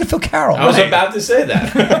look at Phil Carroll. I was about to say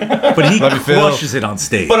that, But he Love you, Phil. crushes it on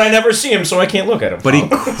stage. but I never see him, so I can't look at him. But he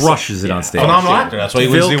crushes it on stage. Phenomenal actor. That's why he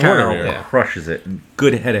wins Phil the award Carroll every year. Yeah. crushes it.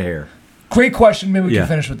 Good head of hair. Great question. Maybe we Yeah. can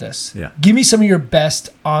finish with this. Yeah. Give me some of your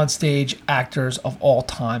best on-stage actors of all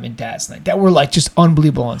time in Dad's Night that were like just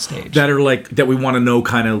unbelievable on stage. That are like that we want to know,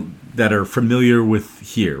 kind of that are familiar with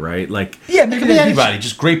here, right? Like, Yeah, It maybe could be they- anybody.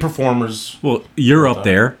 Just great performers. well, you're up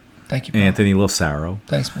there, Thank you, man. Anthony Losaro.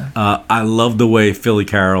 Thanks, man. I love the way Philly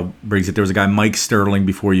Carroll brings it. There was a guy, Mike Sterling,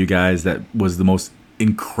 before you guys, that was the most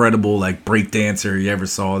incredible like break dancer you ever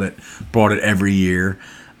saw. That brought it every year.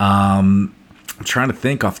 I'm trying to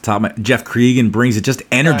think off the top of my Jeff Cregan brings it just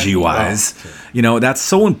energy wise. You know, that's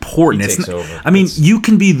so important. He It's takes n- over. I mean, you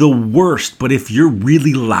can be the worst, but if you're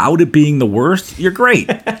really loud at being the worst, you're great.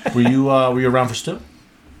 Were you around for Stu?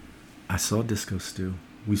 I saw Disco Stu.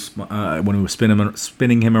 When we were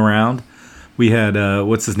spinning him around, we had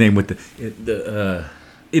what's his name with the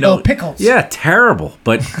Pickles. Yeah, terrible.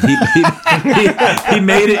 But he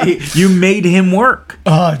made it. You made him work.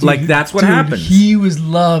 Oh, dude, like that's what happens. He was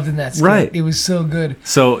loved in that skit. Right. It was so good.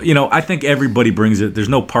 So I think everybody brings it. There's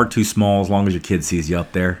no part too small as long as your kid sees you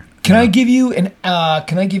up there. Can I give you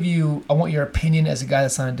I want your opinion as a guy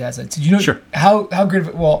that's on a dad's side. Did you know Sure. how great of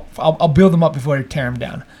a, well, I'll build them up before I tear him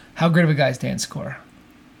down. How great of a guy is Dan Sikora?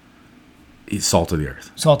 He's salt of the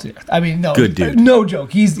earth. Salt of the earth. I mean, no. Good dude. No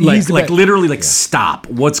joke. He's the best. literally stop.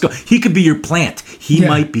 He could be your plant. He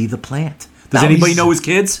might be the plant. Does anybody know his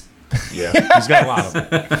kids? Yeah, he's got a lot of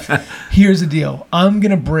them. Here's the deal. I'm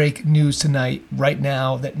going to break news tonight, right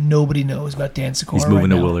now, that nobody knows about Dan Sikora. He's moving right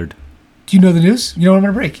to now. Willard. Do you know the news? You know what I'm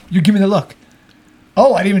going to break? You're giving me the look.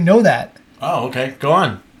 Oh, I didn't even know that. Oh, okay. Go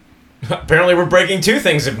on. Apparently, we're breaking two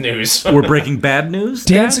things of news. We're breaking bad news?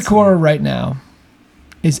 Dan Sikora right now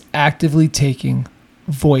is actively taking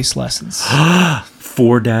voice lessons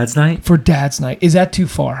For Dad's Night? for Dad's Night. Is that too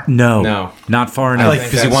far? No. Not far I enough. like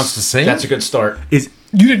because he wants to sing. That's a good start. You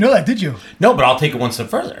didn't know that, did you? No, but I'll take it one step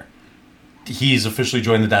further. He's officially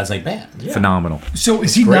joined the Dad's Night Band. Phenomenal. So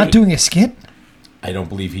is he Great. not doing a skit? I don't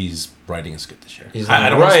believe he's writing a skit this year. He's I not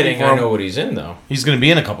don't wanna speak writing. for I him. know what he's in, though. He's going to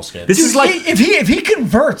be in a couple skits. This is like if he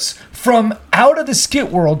converts from out of the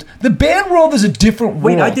skit world, the band world is a different world.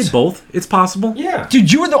 wait, I did both. It's possible. Yeah.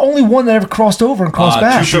 Dude, you were the only one that ever crossed over and crossed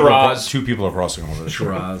back. Shiraz. Two people are crossing over this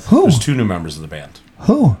year. Who? There's two new members of the band.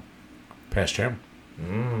 Who? Past chairman.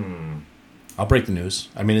 I'll break the news.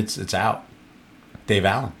 I mean, it's out. Dave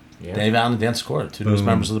Allen. Yeah. Dave Allen and Dan Sikora, two newest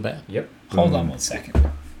members of the band. Yep. Hold on one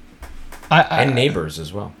second. And neighbors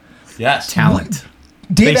as well. Yes. Talent.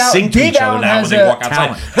 Dave They sing to Dave each other Allen now when has they a walk outside.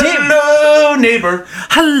 talent. Hello, neighbor.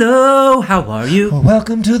 Hello, how are you?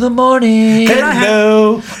 Welcome to the morning.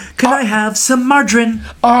 Hello. Can I have some margarine?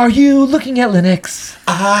 Are you looking at Linux?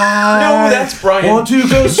 No, that's Brian. Want to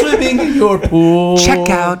go swimming in your pool? Check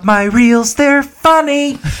out my reels, they're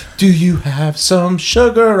funny. Do you have some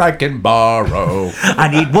sugar I can borrow? I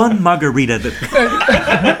need one margarita. And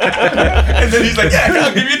then he's like, yeah,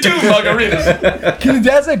 I'll give you two margaritas. Can the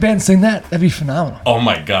Dad's Night Band sing that? That'd be phenomenal. Oh,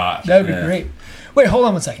 my God. That would be great. Wait, hold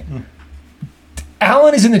on one second.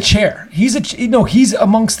 Alan is in the chair. He's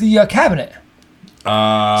amongst the cabinet.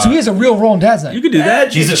 So he has a real role in Dad's Night. You could do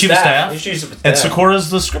that. He's the chief of staff. He's chief of staff. And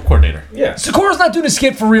Sikora's the script coordinator. Yeah. Sikora's not doing a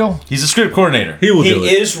skit for real. He's the script coordinator. He will do He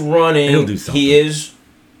it. is running. He'll do something. He is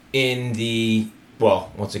in the.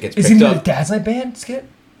 Well, once it gets Is he picked in the up, Dad's Night Band skit?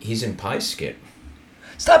 he's in Pie's skit.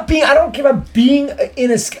 Stop being. I don't care about being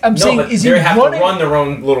in a skit. I'm saying, but is he they have running? to run their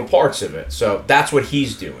own little parts of it. So that's what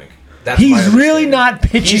he's doing. That's He's my really understanding. not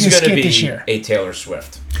pitching He's a gonna skit be this year. a Taylor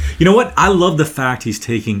Swift. You know what? I love the fact he's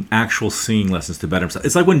taking actual singing lessons to better himself.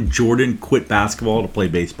 It's like when Jordan quit basketball to play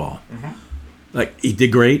baseball. Like, he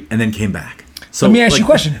did great and then came back. So Let me ask you a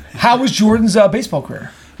question. How was Jordan's baseball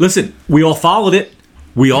career? Listen, we all followed it.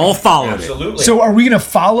 We all followed it. Absolutely. So are we going to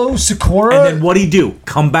follow Sikora? And then what'd he do?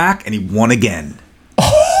 Come back and he won again.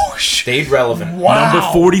 Stayed relevant. Wow. Number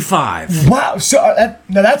 45. Wow. So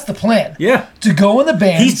now that's the plan. Yeah. To go in the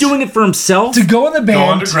band. He's doing it for himself. To go in the band.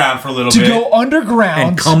 Go underground for a little To bit. go underground.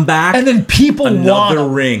 And come back. And then people want Another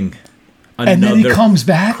him. ring. And then he comes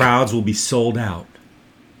back? Crowds will be sold out.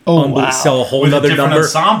 Oh, wow. Sell a whole With a other different number.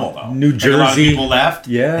 ensemble, though. New Like, a lot of Jersey. people left.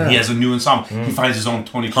 Yeah. And he has a new ensemble. He finds his own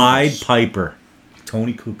Tony Pied Kukoc. Piper.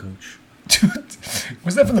 Tony Kukoc.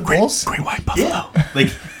 Was that from the Bulls? Great White Buffalo. Yeah.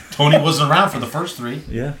 Like, Tony wasn't around for the first three,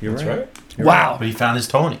 Yeah, you're That's right. right. Wow. but he found his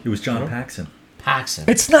Tony. It was John Paxson. Paxson.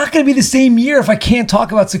 It's not going to be the same year if I can't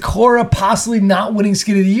talk about Sikora possibly not winning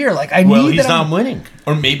Skit of the Year. Like I Well, need he's that. not winning.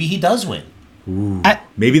 Or maybe he does win.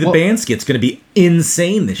 Maybe the band skit's going to be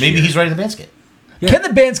insane this year. Maybe he's writing the band skit. Can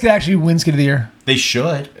the band Skit actually win Skit of the Year? They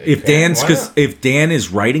should. If why not? if Dan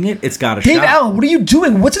is writing it, it's got a Dave shot. Allen, what are you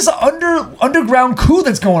doing? What's this underground coup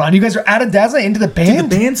that's going on? You guys are out of Dad's Night into the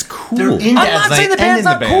band? The band's cool. They're in I'm Dad's not saying the Night and band's in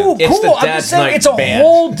not the cool. band. It's Cool. the I'm just Dad's saying Night it's a band.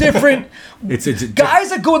 whole different. It's Guys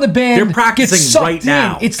that go in the band, They're practicing get sucked right in.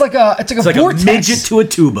 now. It's like a like vortex. a midget to a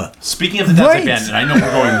tuba. Speaking of the Dad's Right. Night Band, and I know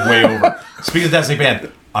we're going way over. Speaking of the Dad's Night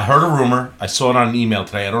Band, I heard a rumor. I saw it on an email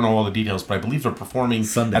today. I don't know all the details, but I believe they're performing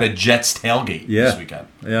Sunday. at a Jets tailgate this weekend.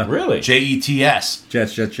 Yeah. Really? Jets.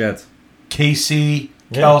 Jets. Casey,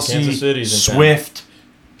 Yeah, Kelsey, Kansas City's in town. Swift,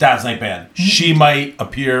 Dad's Night Band. She might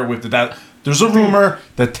appear with the Dad. There's a rumor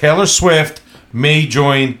that Taylor Swift may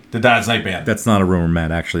join the Dad's Night Band. That's not a rumor,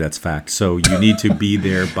 Matt. Actually, that's fact. So you need to be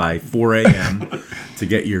there by 4 a.m. to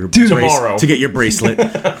get your Tomorrow. to get your bracelet.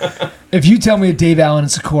 If you tell me that Dave Allen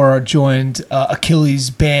and Sakura joined Achilles'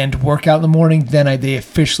 band workout in the morning, then they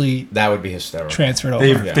officially That would be hysterical. transferred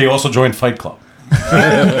over. They also joined Fight Club.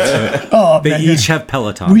 They each have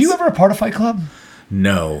Pelotons. Were you ever a part of Fight Club?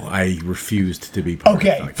 No, I refused to be part of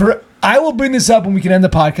Fight Club. I will bring this up when we can end the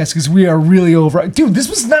podcast because we are really over. Dude, this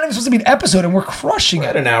was not even supposed to be an episode, and we're crushing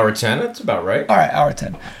At it. an hour 10, that's about right. All right, hour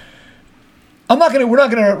 10. We're not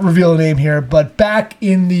gonna reveal a name here, but back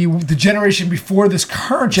in the generation before this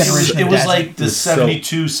current generation, It of was dads, like the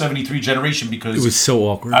 72, 73 generation because It was so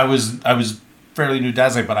awkward. I was fairly new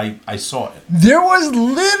Dad's Night, but I saw it. there was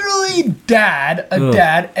literally dad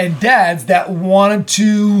and dads that wanted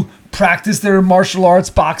to practice their martial arts,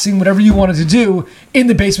 boxing, whatever you wanted to do in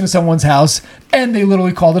the basement of someone's house, and they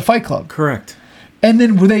literally called it Fight Club. Correct. And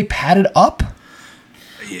then were they padded up?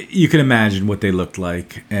 You can imagine what they looked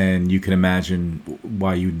like, and you can imagine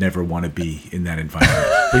why you'd never want to be in that environment.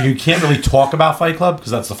 But you can't really talk about Fight Club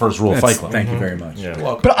because that's the first rule of Fight Club. Thank you very much.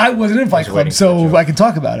 Yeah. But I wasn't in Fight Club, waiting for that so joke. I can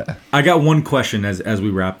talk about it. I got one question as we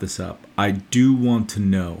wrap this up. I do want to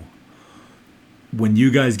know, when you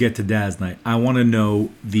guys get to Dad's Night, I want to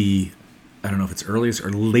know I don't know if it's earliest or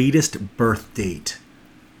latest birth date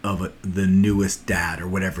of the newest dad or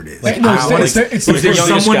whatever it is. Wait, no, it's Is the there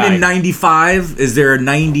youngest someone guy? in 95? Is there a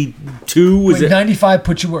 92? Is it 95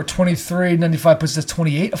 puts you at 23, 95 puts us at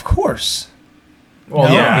 28? Of course. Well,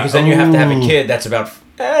 No? yeah, because then you have to have a kid. That's about.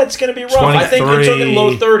 It's going to be rough. I think you're talking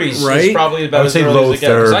low 30s. Right? It's probably I about would as say early low as it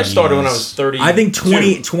gets. 'Cause I 30s. started when I was 30. I think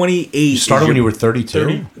 28. You started when you were 32?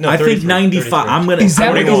 30? No, I think 33, 95. 33. I'm gonna Is that,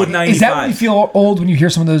 I'm when gonna go with you, 95. is that when you feel old when you hear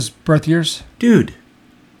some of those birth years? Dude,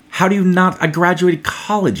 how do you not? I graduated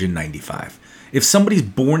college in 95. If somebody's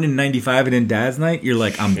born in 95 and in Dad's Night, you're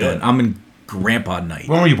like, I'm done. I'm in Grandpa Night.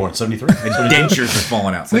 When were you born? 73? Dentures are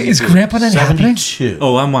falling out. Wait, is 72. Grandpa Night happening? 72.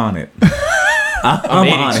 Oh, I'm on it. I'm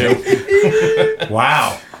on it. 82.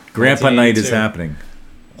 Wow. Grandpa Night is 1982. happening.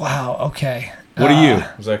 Wow, okay. What are you?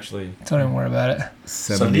 It was actually. Don't even worry about it.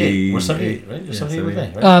 78. We're 78, right? You're 78 with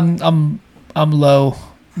me, right? I'm low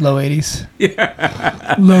 80s.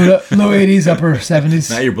 Yeah. Low 80s, upper 70s.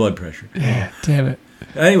 Not your blood pressure. Yeah, damn it.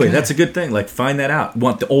 Anyway, that's a good thing. Like, find that out.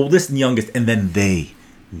 Want the oldest and youngest, and then they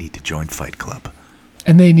need to join Fight Club.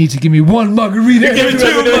 And they need to give me one margarita. I need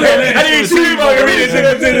 2 margaritas.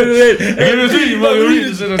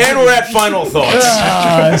 And we're at final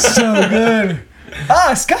thoughts. So good.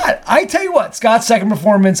 Scott, I tell you what, Scott's second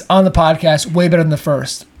performance on the podcast, way better than the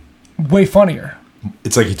first. Way funnier.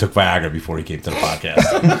 It's like he took Viagra before he came to the podcast.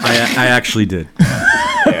 I actually did.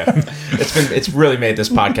 Yeah. It's really made this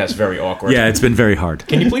podcast very awkward. Yeah, it's been very hard.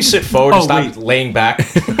 Can you please sit forward and Oh, stop wait. laying back?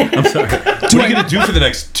 I'm sorry. What are you going to do for the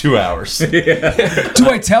next 2 hours? Do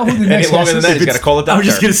I tell who the Any next longer than guest that, is? he's got to call a I was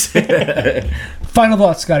doctor. just going to say. Final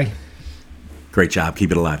thoughts, Scotty. Great job.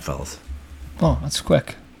 Keep it alive, fellas. Oh, that's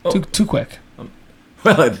quick. Too quick.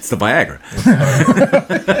 Well, it's the Viagra.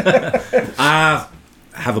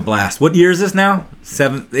 Have a blast. What year is this now?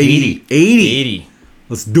 80. 80.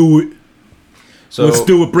 Let's do it. So, Let's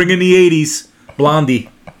do it. Bring in the 80s. Blondie.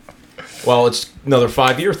 Well, it's another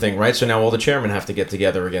 5-year thing, right? So now all the chairmen have to get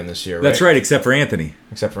together again this year, right? That's right, except for Anthony.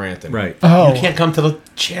 Except for Anthony. Right. Oh, You can't come to the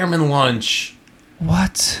chairman lunch.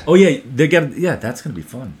 what? Oh, yeah. That's going to be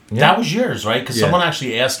fun. That was yours, right? Because Yeah. someone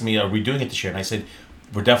actually asked me, are we doing it this year? And I said,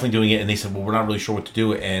 we're definitely doing it. And they said, well, we're not really sure what to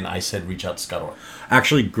do. And I said, reach out to Scott Orr.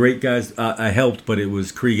 Actually, great guys. I helped, but it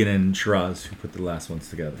was Cregan and Shiraz who put the last ones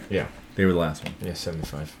together. Yeah. They were the last one. Yeah,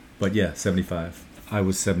 75. But yeah, 75. I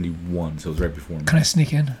was 71, so it was right before me. Can I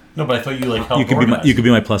sneak in? No, but I thought you like helped You could organize be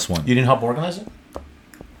my plus one. You didn't help organize it?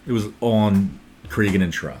 It was on Cregan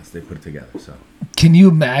and Shiraz. They put it together. So Can you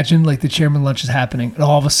imagine like the chairman lunch is happening and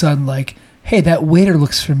all of a sudden like, hey, that waiter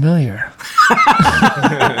looks familiar.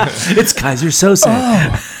 it's Kaiser Sosa.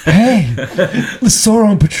 Oh, hey, Lasoro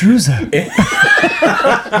and Petruzza.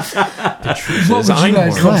 What would you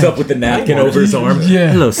guys Comes like? up with the napkin over his arm.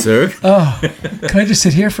 Yeah. Hello, sir. Oh, can I just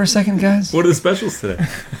sit here for a second, guys? What are the specials today?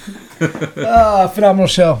 Phenomenal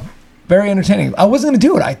show. Very entertaining. I wasn't going to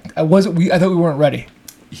do it. I wasn't. I thought we weren't ready.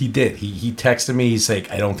 He did. He texted me. He's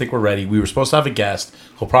like, I don't think we're ready. We were supposed to have a guest.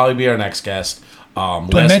 He'll probably be our next guest. Do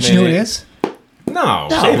I mention who it is? No.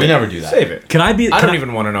 No, we never do that. Save it. Can I be? I can don't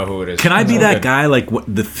even want to know who it is. Can I be It's that good. guy, like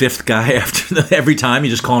the fifth guy after every time you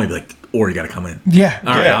just call me, be like, or you got to come in. Yeah.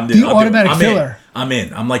 All right, Yeah. I'm The I'm automatic I'm filler. I'm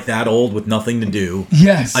in. I'm like that old with nothing to do.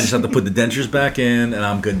 Yes. I just have to put the dentures back in, and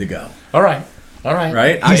I'm good to go. All right. All right.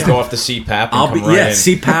 Right? Take off the CPAP and I'll come be right in.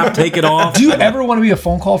 CPAP. Take it off. Do you ever want to be a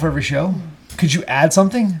phone call for every show? Could you add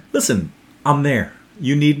something? Listen, I'm there.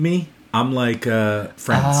 You need me. I'm like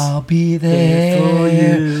friends. I'll be There for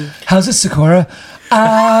there. you. How's this, Sakura?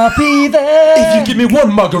 I'll be there. If you give me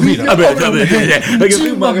one margarita. Like a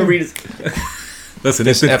few margaritas. Listen,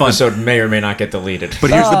 This it's been fun. episode may or may not get deleted.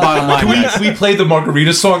 But here's the bottom line. Can we play the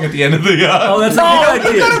margarita song at the end of the... Oh, that's a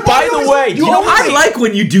good idea. By the way, you know I like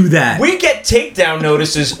when you do that. we get takedown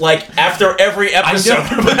notices like after every episode.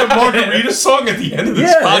 Put the margarita song at the end of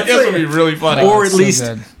this podcast. that's Would be really funny. or at so least...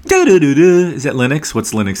 good. Do-do-do-do. Is that Linux?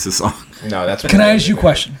 What's Linux's song? No, that's. Can I ask you a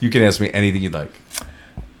question? You can ask me anything you'd like.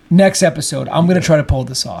 Next episode, I'm going to try to pull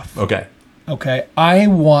this off. Okay. Okay? I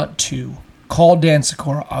want to call Dan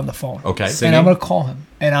Sikora on the phone. Okay. And I'm going to call him.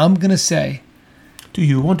 And I'm going to say, Do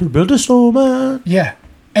you want to build a snowman? yeah,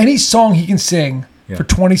 any song he can sing for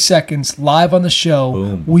 20 seconds live on the show,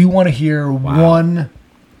 Boom. we want to hear one.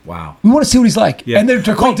 Wow. We want to see what he's like. Yeah. And they're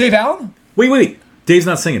called Dave Allen? Wait. Dave's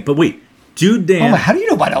not singing, but wait. Do Dan... Oh, how do you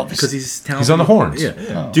know about Elvis? Because he's talented. He's on the horns.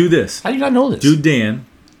 Yeah. Do this. How do you not know this? Do Dan.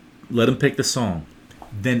 Let him pick the song.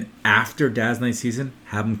 Then after Dad's Night season,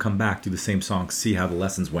 have him come back, do the same song, see how the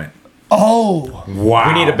lessons went. Oh. Wow.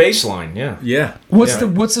 We need a bass line. Yeah. Yeah. What's the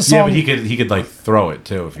song? Yeah, but he could like throw it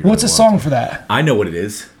too. If you What's a really song want for that? I know what it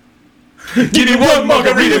is. to. Give me one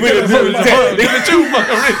margarita. Give me two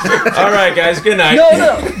margaritas. All right, guys. Good night.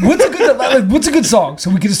 No. What's a good song? So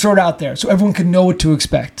we can just throw it out there so everyone can know what to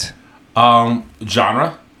expect.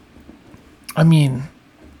 Genre. I mean,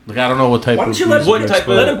 Like I don't know what type Why of. don't you let- music What you type of?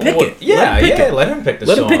 Let him pick it. Yeah, Let him pick it. Let him pick the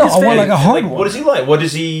Let him song. pick no, his I want favorite. like a hard Like, one. what does he like? What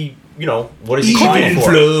is he? You know, what is he Even going for?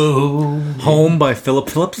 flow. Home by Philip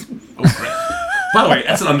Phillips. By the way,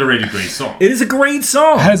 that's an underrated great song. It is a great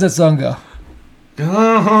song. How does that song go?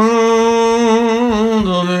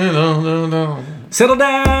 Settle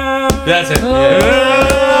down. That's it.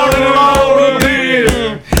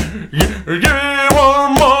 Give me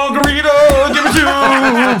one margarita. Give me two,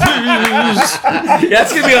 please.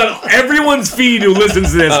 That's going to be on everyone's feed who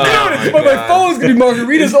listens to this. But my phone's gonna be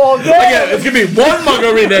margaritas all day. It's going to be one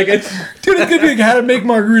margarita. Dude, it's gonna be like how to make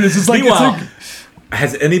margaritas. It's like, Meanwhile,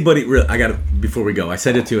 has anybody I got to, before we go, I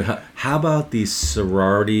said it to how about the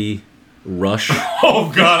sorority rush?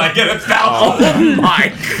 Oh God, I get it now. Oh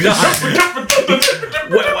my god!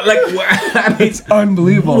 I mean, it's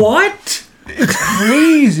unbelievable. what?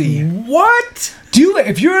 Crazy. What? Do you,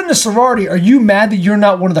 if you're in the sorority, are you mad that you're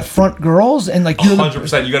not one of the front girls and like you're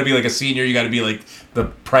 100%. You got to be like a senior. You got to be like the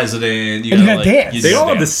president. You And you gotta, gotta dance. They all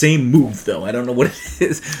have the dance. same move, though. I don't know what it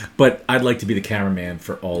is, but I'd like to be the cameraman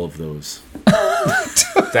for all of those. That's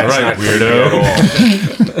Right, not weirdo.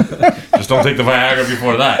 Just don't take the Viagra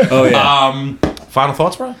before that. Oh, yeah. Final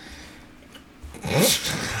thoughts, bro?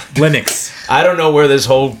 Linux. I don't know where this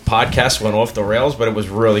whole podcast went off the rails, but it was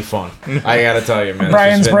really fun. I gotta tell you, man. This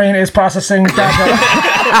Brian's has been- brain is processing.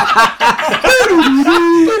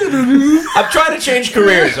 I'm trying to change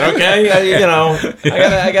careers, okay? I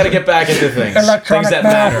gotta get back into things. Electronic Things that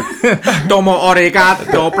math. matter. Domo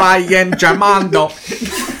arigato, Brian Jamando.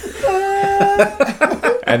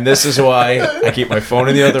 And this is why I keep my phone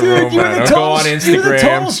in the other room and I don't go on You're the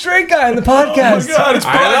total Instagram. straight guy in the podcast. God, it's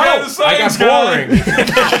I know. I got boring.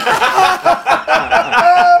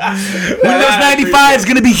 Windows 95 is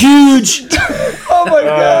going to be huge. Oh my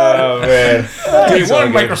god. Oh man. Give me all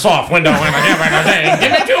one good. Microsoft window. Give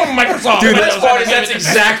me two Microsoft. Dude, the best part is that's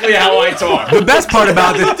exactly how I talk. The best part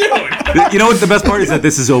about this, you know what the best part is? That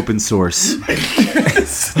this is open source.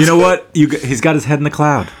 You know what? He's got his head in the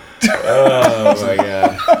cloud. Oh my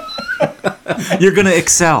god. You're going to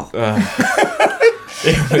excel.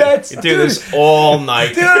 That's Do this all night.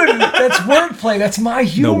 Dude, that's wordplay. That's my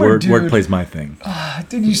humor, dude. Wordplay's my thing.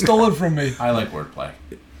 Dude, you stole it from me. I like wordplay.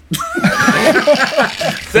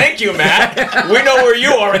 Thank you, Matt. We know where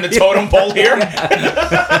you are in the totem pole here.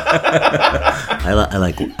 I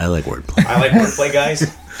like wordplay. I like wordplay,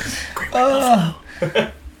 guys. God.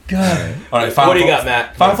 All right, final What do you thoughts. got,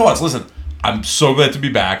 Matt? Final thoughts. Listen, I'm so glad to be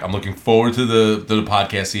back. I'm looking forward to the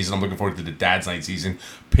podcast season. I'm looking forward to the Dad's Night season.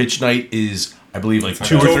 Pitch night is, I believe, like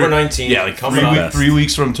 2 or 3. October 19th. Yeah, like Coming up. 3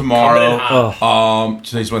 weeks from tomorrow. Coming in hot.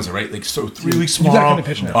 Today's Wednesday, right? Like so, 3 weeks You gotta tomorrow. come to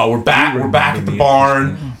pitch night. We're back. We're back at the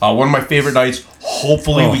barn. One of my favorite nights.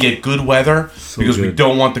 Hopefully, we get good weather because we good.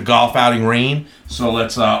 don't want the golf outing rain. So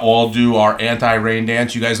let's all do our anti-rain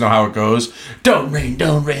dance. You guys know how it goes. Don't rain,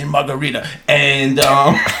 margarita. And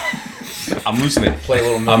I'm losing it. Play a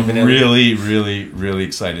little I'm Vanilla. really, really, really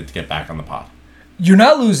excited to get back on the pod. You're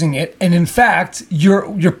not losing it, and in fact,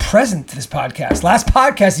 you're present to this podcast. Last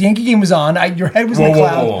podcast, the Yankee game was on. Your head was in the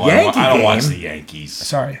cloud. Yankee I don't watch game? the Yankees.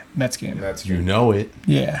 Sorry, Mets game. That's You know it.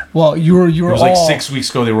 Yeah. Well, you were It was all like 6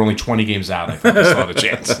 weeks ago. They were only 20 games out. I think I saw the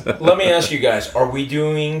chance. Let me ask you guys: are we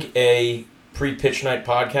doing a pre-pitch night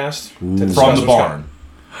podcast to discuss From the what's barn.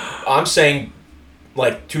 I'm saying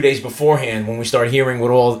like 2 days beforehand when we start hearing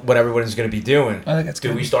what everyone's going to be doing. I think that's do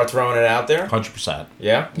good. we start throwing it out there? 100%.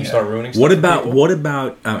 Yeah, you start ruining stuff. What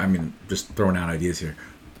about? I mean, just throwing out ideas here.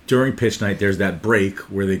 During pitch night, there's that break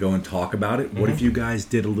where they go and talk about it. What if you guys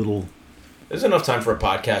did a little? There's enough time for a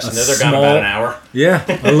podcast, and they're gone about an hour. Yeah,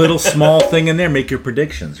 a little small thing in there. Make your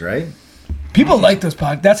predictions, right? People like those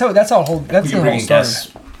podcasts. That's how the whole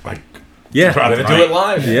started. Yeah, We're gonna do it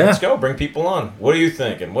live. Yeah. Let's go. Bring people on. What are you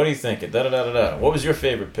thinking? What are you thinking? Da da da da da. What was your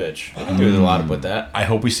favorite pitch? We can do a lot with that. I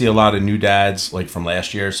hope we see a lot of new dads, like from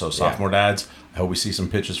last year, so sophomore dads. I hope we see some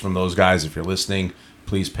pitches from those guys. If you're listening,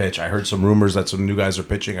 please pitch. I heard some rumors that some new guys are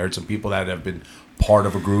pitching. I heard some people that have been part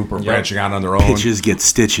of a group or branching out on their own. Pitches get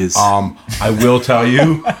stitches. I will tell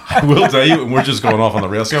you, and we're just going off on the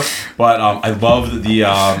rails here, but I love the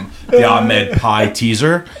Ahmed Pie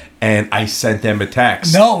teaser. And I sent them a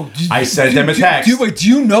text. I sent them a text. Do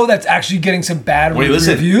you know that's actually getting some bad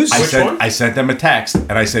reviews? I sent them a text,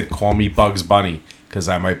 and I said, "Call me Bugs Bunny, because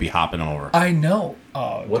I might be hopping over." I know.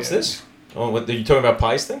 Oh, what's this? Oh, what are you talking about?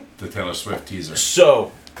 Pies thing? The Taylor Swift teaser.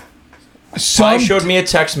 So, Pie showed me a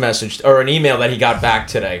text message or an email that he got back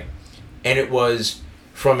today, and it was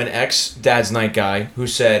from an ex-Dad's Night guy who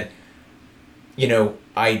said, "You know,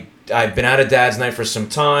 I've been out of Dad's Night for some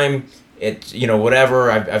time. It's, you know,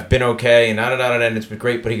 whatever, I've been okay, and and it's been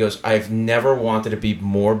great," but he goes, "I've never wanted to be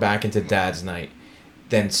more back into Dad's Night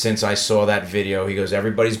than since I saw that video." He goes,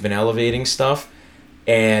 "Everybody's been elevating stuff,"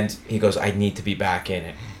 and he goes, "I need to be back in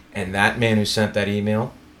it." And that man who sent that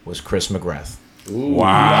email was Chris McGrath. Ooh,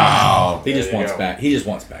 wow. He just wants back. He just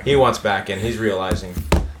wants back. He wants back in. He's realizing.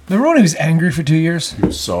 Remember when he was angry for 2 years? He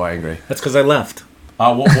was so angry. That's because I left.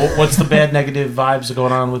 What's the bad negative vibes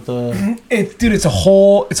going on with the? It's a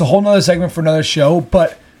whole nother segment for another show.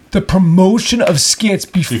 But the promotion of skits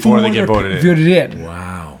before they get voted in.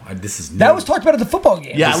 Wow, this is new. That was talked about at the football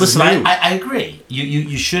game. Yeah, listen, I agree.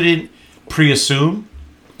 You shouldn't pre-assume.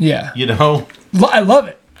 Yeah, you know, I love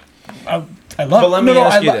it. I love it. But let me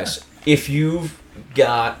ask you this: if you've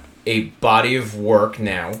got a body of work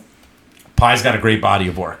now, Pie's got a great body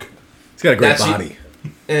of work. He's got a great body.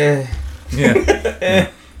 Yeah.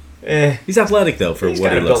 He's athletic though for what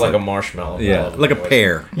he looks built like a marshmallow. Yeah, like a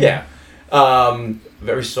pear. Yeah,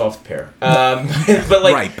 very soft pear. But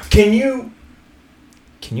like, ripe. Can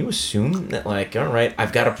you assume that, like, all right,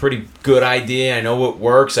 I've got a pretty good idea. I know what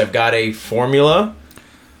works. I've got a formula.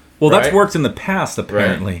 Well, that's worked in the past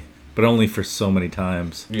apparently, but only for so many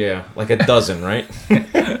times. Yeah, like a dozen, right?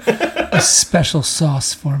 A special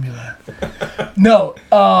sauce formula. No,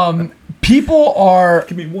 people are.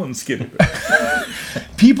 Give me one skip.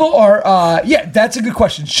 People are. Yeah, that's a good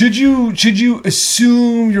question. Should you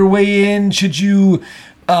assume your way in? Should you?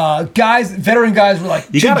 Veteran guys were like,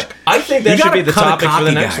 I think that should be the topic for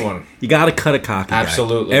the next one. You got to cut a cocky guy.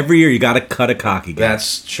 Absolutely. Every year you got to cut a cocky guy.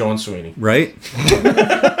 That's Sean Sweeney. Right?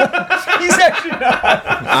 He's actually not.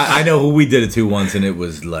 I know who we did it to once, and it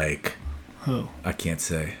was like... Who? I can't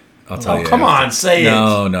say. I'll tell you. Come on, say it.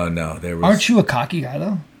 No. There was... Aren't you a cocky guy,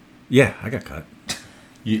 though? Yeah, I got cut.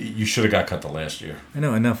 You should have got cut the last year. I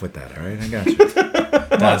know, enough with that, all right? I got you.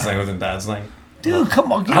 Dad's Night wasn't Dad's Night. Dude,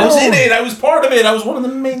 come on. I was in it. I was part of it. I was one of the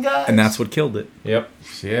main guys. And that's what killed it. Yep.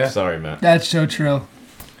 Yeah. Sorry, Matt. That's so true.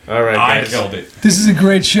 All right, I guys. killed it. This is a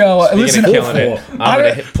great show. Speaking of killing it, I'm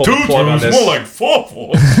going to pull the plug on this. More like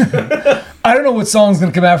 4. I don't know what song's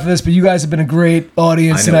going to come after this, but you guys have been a great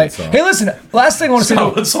audience tonight. Hey, listen, last thing I want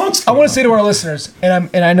to say to our listeners, and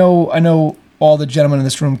I know all the gentlemen in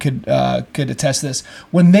this room could attest to this.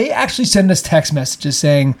 When they actually send us text messages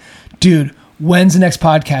saying, "Dude, when's the next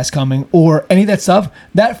podcast coming?" or any of that stuff,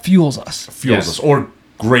 that fuels us. Or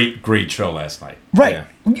great show last night. Right. Yeah.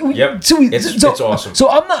 Yep. So it's awesome. So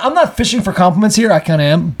I'm not fishing for compliments here. I kind of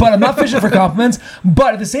am, but I'm not fishing for compliments.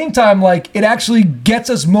 But at the same time, like, it actually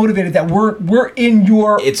gets us motivated that we're in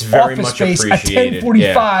your it's very office much space at appreciated.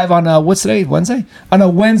 10:45 on what's today? Wednesday? On a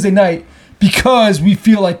Wednesday night, because we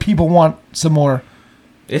feel like people want some more.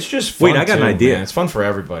 It's just fun. Wait, I got an idea. Man. It's fun for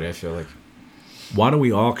everybody, I feel like. Why don't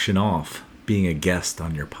we auction off being a guest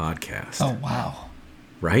on your podcast? Oh, wow.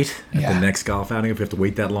 Right? At the next golf outing, if we have to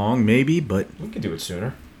wait that long, maybe, but... We could do it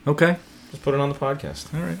sooner. Okay. Just put it on the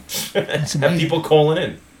podcast. All right. That's Have people calling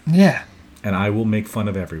in. Yeah. And I will make fun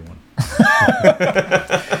of everyone.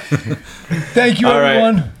 Thank you, All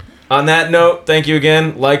everyone. Right. On that note, thank you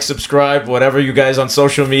again. Like, subscribe, whatever you guys on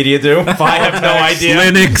social media do. If I have no idea.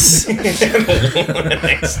 Linux.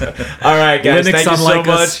 All right, guys. Linux, thank you so unlike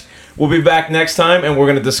much. us. We'll be back next time, and we're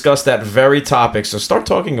going to discuss that very topic. So start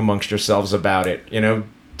talking amongst yourselves about it. You know,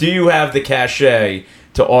 do you have the cachet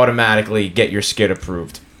to automatically get your skit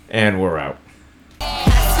approved? And we're out.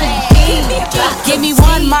 Give me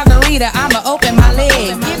one margarita, I'ma open my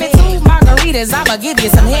leg. Give me two margaritas, I'ma give you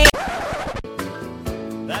some head.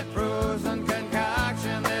 That frozen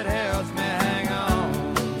concoction that helps me hang on.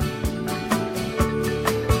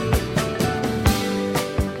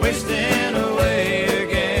 Wasting away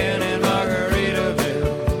again in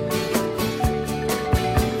Margaritaville.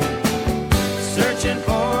 Searching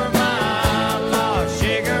for my lost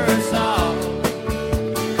sugar and salt.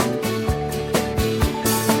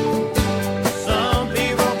 Some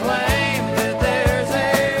people claim that there's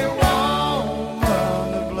a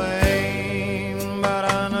woman to blame, but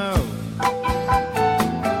I know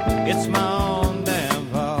it's my